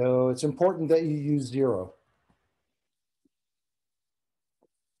 So it's important that you use 0.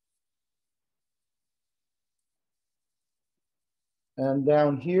 And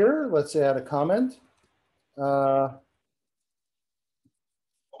down here, let's add a comment. Part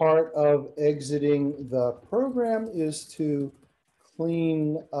of exiting the program is to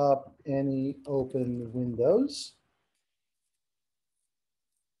clean up any open windows.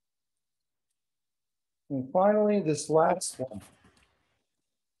 And finally, this last one.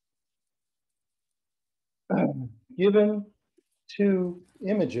 Given 2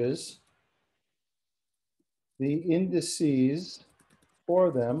 images, the indices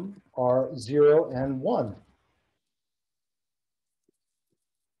for them are 0 and 1.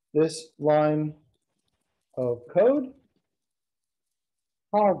 This line of code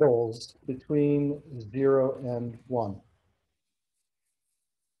toggles between 0 and 1.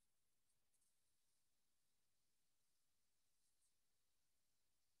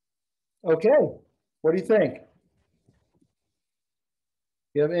 Okay, what do you think? Do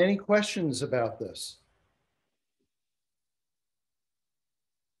you have any questions about this?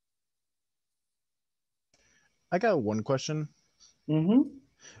 I got one question. Mm-hmm.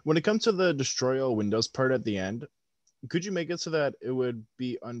 When it comes to the destroy all windows part at the end, could you make it so that it would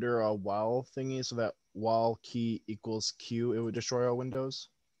be under a while thingy, so that while key equals Q, it would destroy all windows?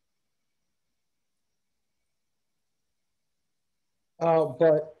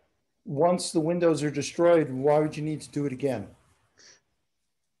 But once the windows are destroyed, why would you need to do it again?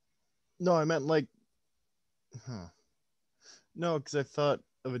 No, I meant like, no, because I thought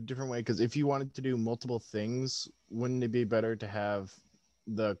of a different way. Because if you wanted to do multiple things, wouldn't it be better to have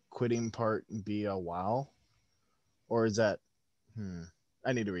the quitting part be a while? Or is that,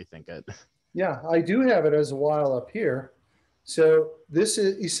 I need to rethink it. Yeah, I do have it as a while up here. So this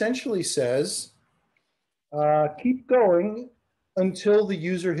essentially says, keep going until the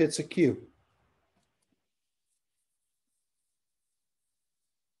user hits a Q.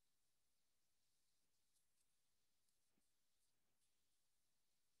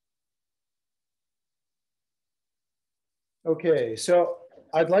 Okay, so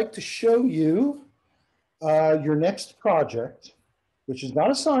I'd like to show you your next project, which is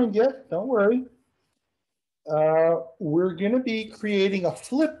not assigned yet, don't worry. We're going to be creating a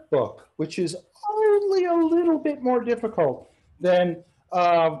flip book, which is only a little bit more difficult than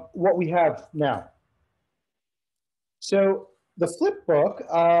what we have now. So the flip book,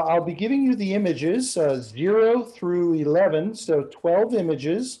 I'll be giving you the images 0 through 11, so 12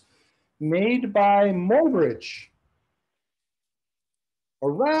 images made by Muybridge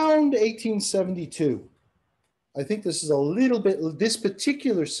around 1872. I think this is a little bit, this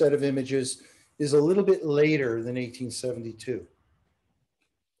particular set of images is a little bit later than 1872.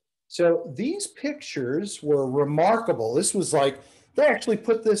 So these pictures were remarkable. This was like, they actually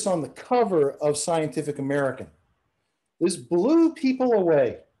put this on the cover of Scientific American. This blew people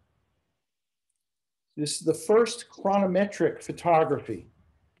away. This is the first chronometric photography.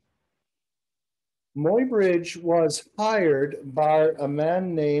 Muybridge was hired by a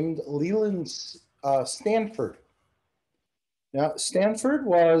man named Leland Stanford. Now, Stanford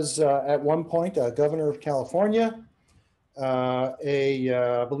was at one point a governor of California.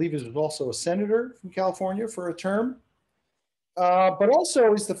 I believe he was also a senator from California for a term, but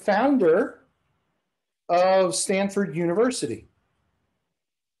also is the founder of Stanford University,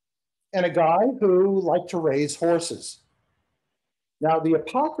 and a guy who liked to raise horses. Now, the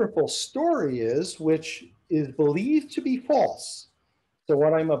apocryphal story is, which is believed to be false. So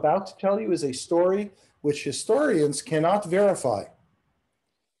what I'm about to tell you is a story which historians cannot verify,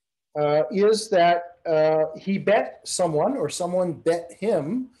 is that he bet someone, or someone bet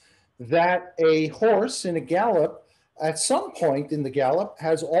him, that a horse in a gallop, at some point in the gallop,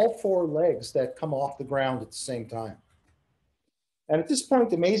 has all four legs that come off the ground at the same time. And at this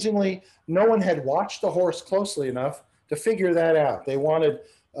point, amazingly, no one had watched the horse closely enough to figure that out. They wanted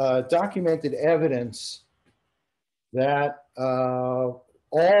documented evidence that all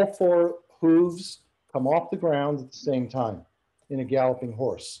four hooves come off the ground at the same time in a galloping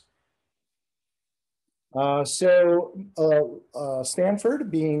horse.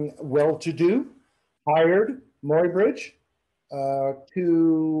 Stanford, being well-to-do, hired Muybridge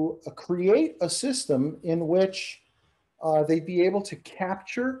to create a system in which they'd be able to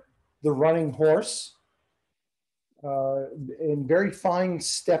capture the running horse in very fine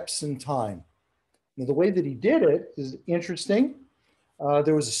steps in time. Now, the way that he did it is interesting.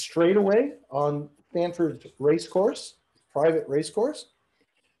 There was a straightaway on Stanford's race course, private race course,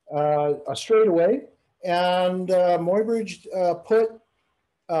 a straightaway, and Muybridge put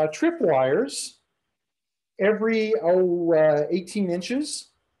trip wires every 18 inches,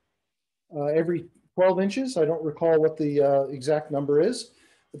 every 12 inches. I don't recall what the exact number is.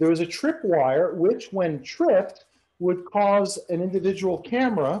 But there was a trip wire which, when tripped, would cause an individual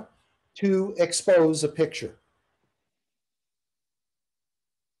camera to expose a picture.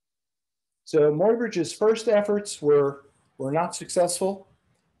 So Muybridge's first efforts were not successful.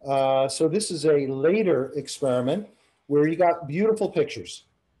 So this is a later experiment where he got beautiful pictures.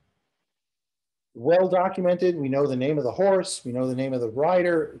 Well documented. We know the name of the horse, we know the name of the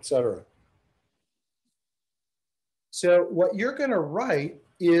rider, etc. So what you're going to write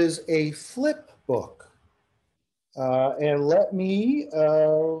is a flip book. And let me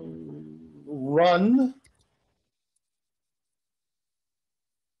run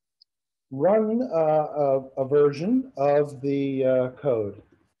a version of the code.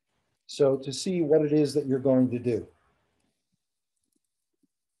 So to see what it is that you're going to do.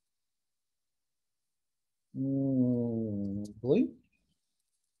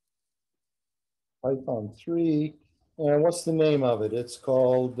 Python 3. And what's the name of it? It's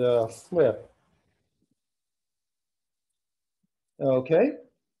called flip. Okay,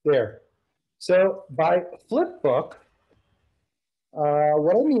 there. So by flipbook,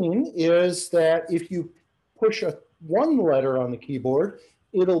 what I mean is that if you push one letter on the keyboard,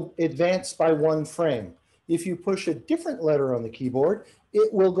 it'll advance by one frame. If you push a different letter on the keyboard,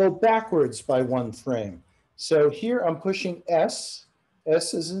 it will go backwards by one frame. So here I'm pushing S.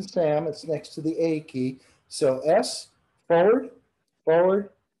 S is in Sam, it's next to the A key. So S, forward, forward,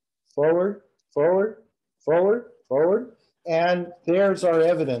 forward, forward, forward, forward. And there's our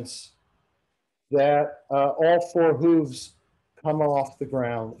evidence that all four hooves come off the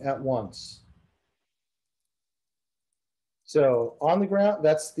ground at once. So on the ground,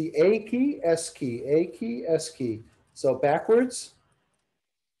 that's the A key, S key, A key, S key. So backwards,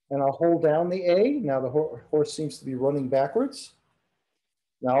 and I'll hold down the A. Now the horse seems to be running backwards.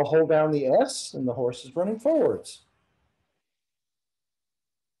 Now I'll hold down the S, and the horse is running forwards.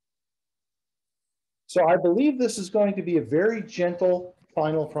 So I believe this is going to be a very gentle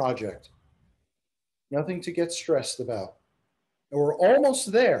final project. Nothing to get stressed about. And we're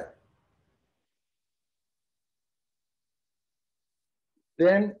almost there.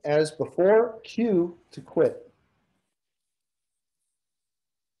 Then, as before, Q to quit.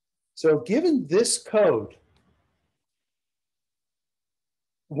 So given this code,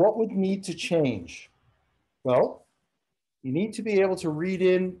 what would need to change? Well, you need to be able to read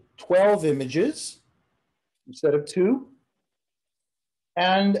in 12 images instead of 2.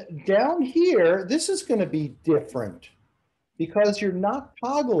 And down here, this is going to be different because you're not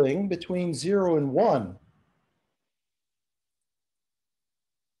toggling between 0 and 1.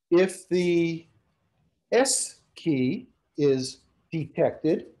 If the S key is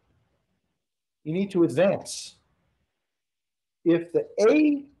detected, you need to advance. If the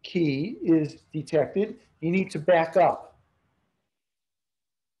A key is detected, you need to back up.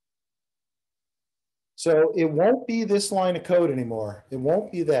 So it won't be this line of code anymore. It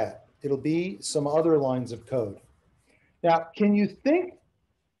won't be that. It'll be some other lines of code. Now, can you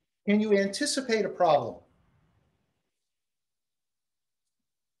anticipate a problem?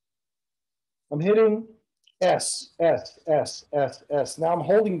 I'm hitting S, S, S, S, S. Now I'm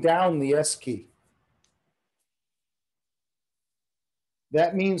holding down the S key.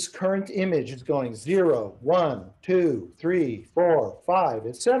 That means current image is going 0, 1, 2, 3, 4, 5,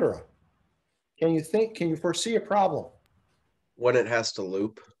 etc. Can you foresee a problem? When it has to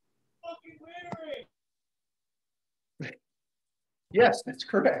loop. Yes, that's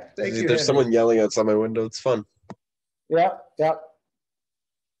correct. Thank you, There's Henry. someone yelling outside my window. It's fun. Yeah, yeah.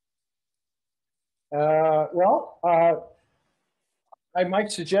 I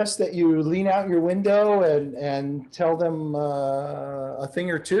might suggest that you lean out your window and tell them a thing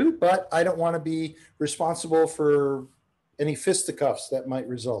or two, but I don't want to be responsible for any fisticuffs that might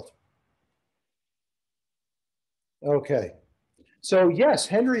result. Okay. So yes,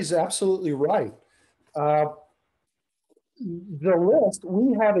 Henry's absolutely right. The list,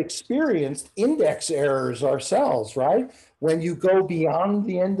 we have experienced index errors ourselves, right? When you go beyond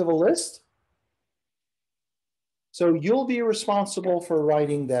the end of a list. So you'll be responsible for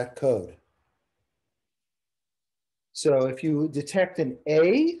writing that code. So if you detect an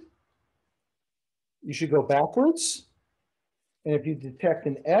A, you should go backwards. And if you detect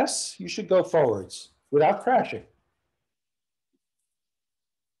an S, you should go forwards without crashing.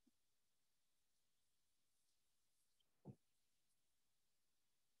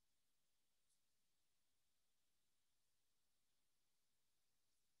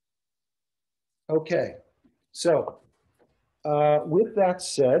 Okay, so with that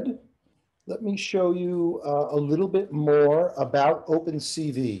said, let me show you a little bit more about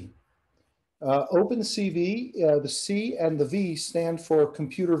OpenCV. OpenCV, the C and the V stand for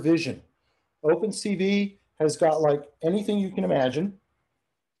computer vision. OpenCV has got like anything you can imagine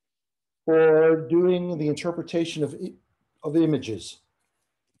for doing the interpretation of images.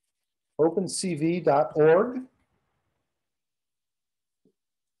 OpenCV.org.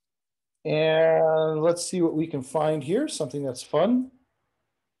 And let's see what we can find here, something that's fun.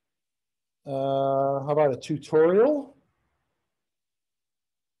 How about a tutorial?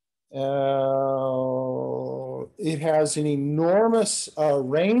 It has an enormous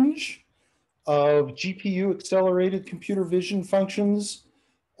range of GPU accelerated computer vision functions,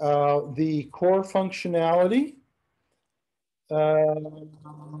 the core functionality.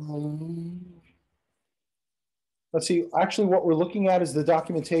 Let's see, actually what we're looking at is the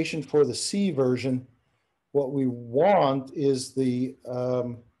documentation for the C version. What we want is the,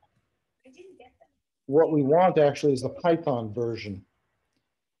 what we want actually is the Python version.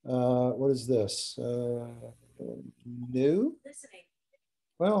 What is this? New?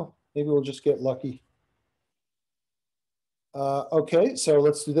 Well, maybe we'll just get lucky. Okay, so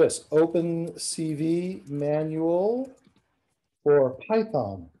let's do this. OpenCV manual for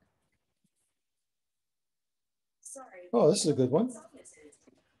Python. Oh, this is a good one.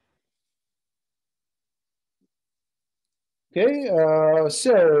 Okay,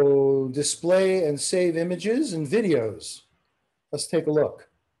 so display and save images and videos. Let's take a look.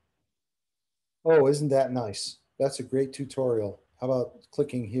 Oh, isn't that nice? That's a great tutorial. How about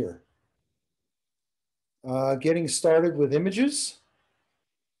clicking here? Getting started with images,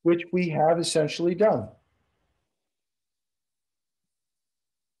 which we have essentially done.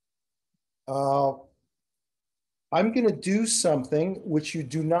 I'm going to do something which you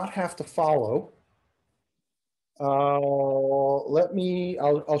do not have to follow. I'll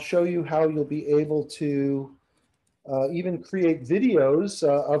show you how you'll be able to even create videos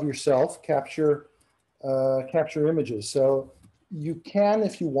of yourself, capture images. So you can,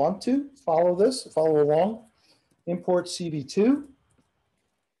 if you want to, follow along, import CV2.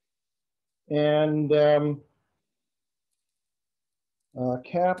 And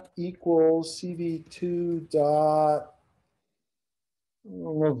cap equals CV2 dot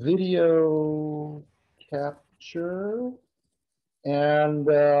video capture. And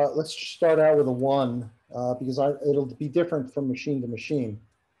let's start out with a 1 because it'll be different from machine to machine.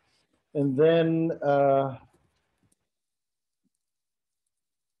 And then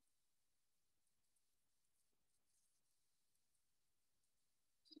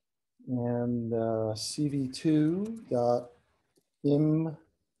CV2 dot im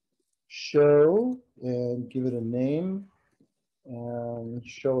show and give it a name and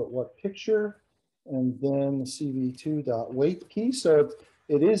show it what picture, and then CV2 dot wait key. So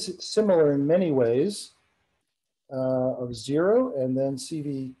it is similar in many ways of 0, and then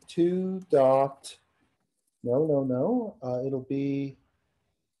CV2 dot it'll be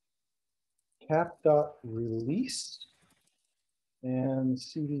cap dot release and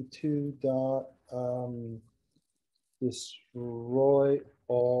CV2 dot destroy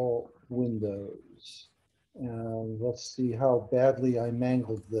all windows. And let's see how badly I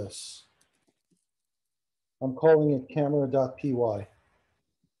mangled this. I'm calling it camera.py.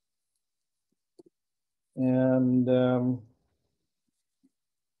 And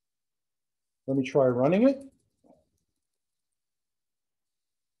Let me try running it.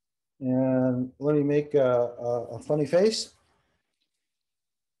 And let me make a funny face.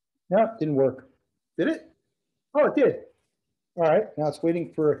 No, didn't work. Did it? Oh, it did. All right, now it's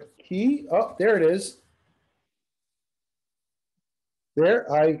waiting for a key. Oh, there it is. There,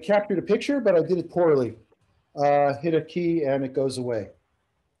 I captured a picture, but I did it poorly. Hit a key and it goes away.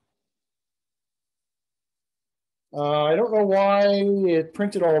 I don't know why it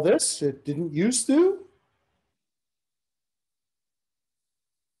printed all this. It didn't used to.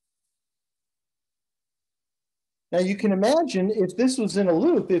 Now you can imagine if this was in a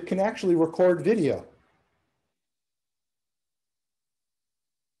loop, it can actually record video.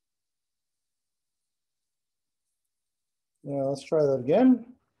 Now let's try that again.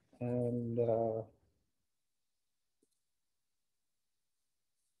 And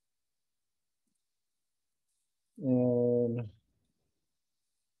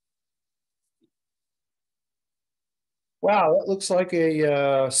wow, that looks like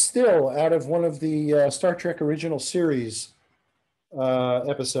a still out of one of the Star Trek original series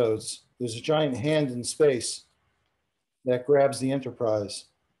episodes. There's a giant hand in space that grabs the Enterprise.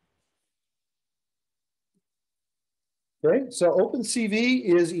 Okay, so OpenCV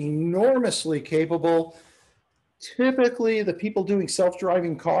is enormously capable. Typically, the people doing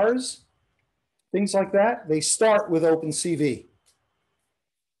self-driving cars, things like that, they start with OpenCV.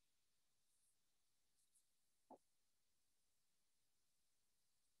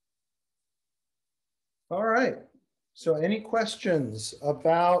 All right, so any questions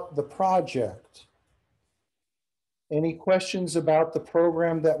about the project? Any questions about the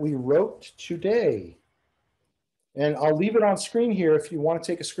program that we wrote today? And I'll leave it on screen here if you want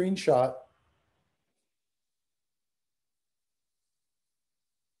to take a screenshot.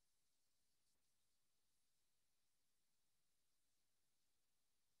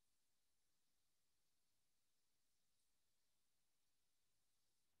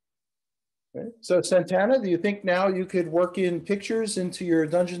 Okay. So Santana, do you think now you could work in pictures into your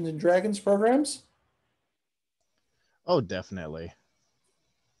Dungeons and Dragons programs? Oh, definitely.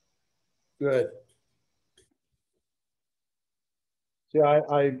 Good. See,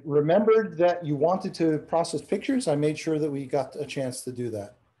 I remembered that you wanted to process pictures. I made sure that we got a chance to do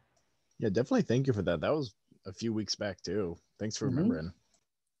that. Yeah, definitely. Thank you for that. That was a few weeks back too. Thanks for remembering.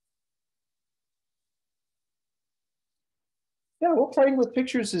 Yeah, well, playing with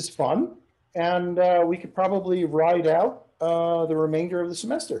pictures is fun. And we could probably ride out the remainder of the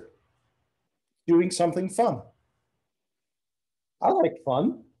semester doing something fun. I like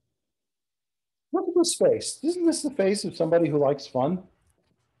fun. Look at this face. Isn't this the face of somebody who likes fun?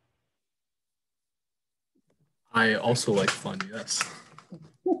 I also like fun, yes.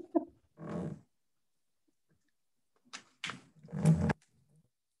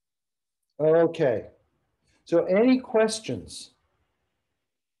 Okay. So any questions?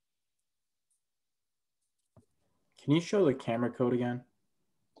 Can you show the camera code again?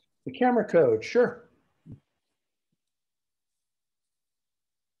 The camera code, sure.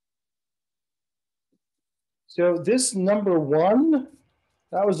 So this number 1,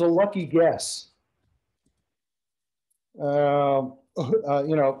 that was a lucky guess. You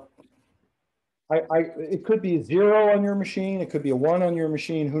know, it could be 0 on your machine. It could be a 1 on your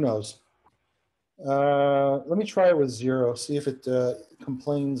machine. Who knows? Let me try it with 0. See if it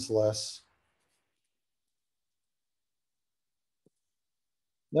complains less.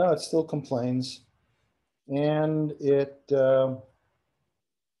 No, it still complains. And it,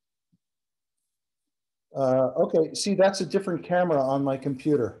 okay, see, that's a different camera on my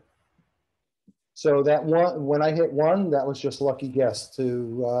computer. So that one, when I hit 1, that was just lucky guess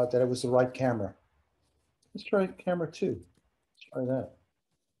to that it was the right camera. Let's try camera 2. Let's try that.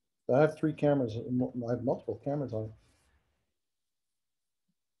 I have 3 cameras. I have multiple cameras on it.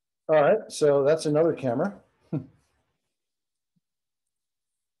 All right, so that's another camera.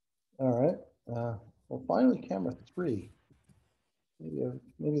 All right. Well, finally, camera 3.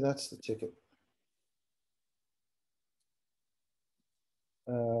 Maybe that's the ticket.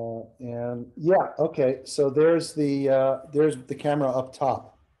 And yeah, okay. So there's the camera up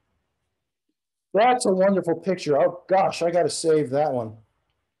top. That's a wonderful picture. Oh gosh, I got to save that one.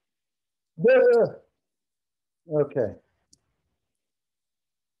 Okay.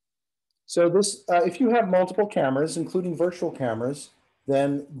 So this, if you have multiple cameras, including virtual cameras,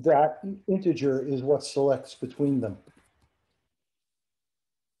 then that integer is what selects between them.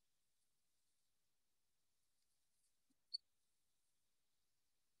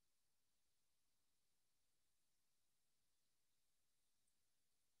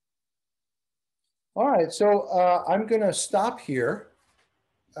 All right, so I'm going to stop here.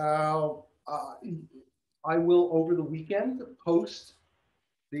 I will, over the weekend, post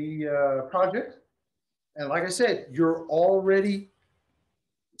the project. And like I said, you're already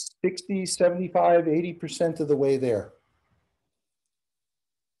 60, 75, 80% of the way there.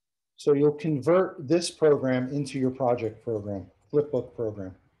 So you'll convert this program into your project program, flipbook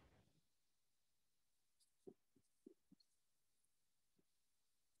program.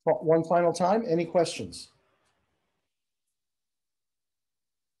 One final time, any questions?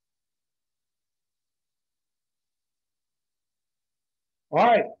 All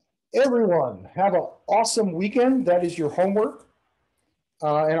right, everyone, have an awesome weekend. That is your homework.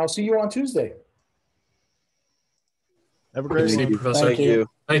 And I'll see you on Tuesday. Have a great See one. you, Professor. Thank you.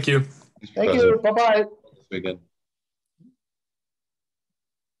 Thank you. Thank you. Bye-bye. This weekend.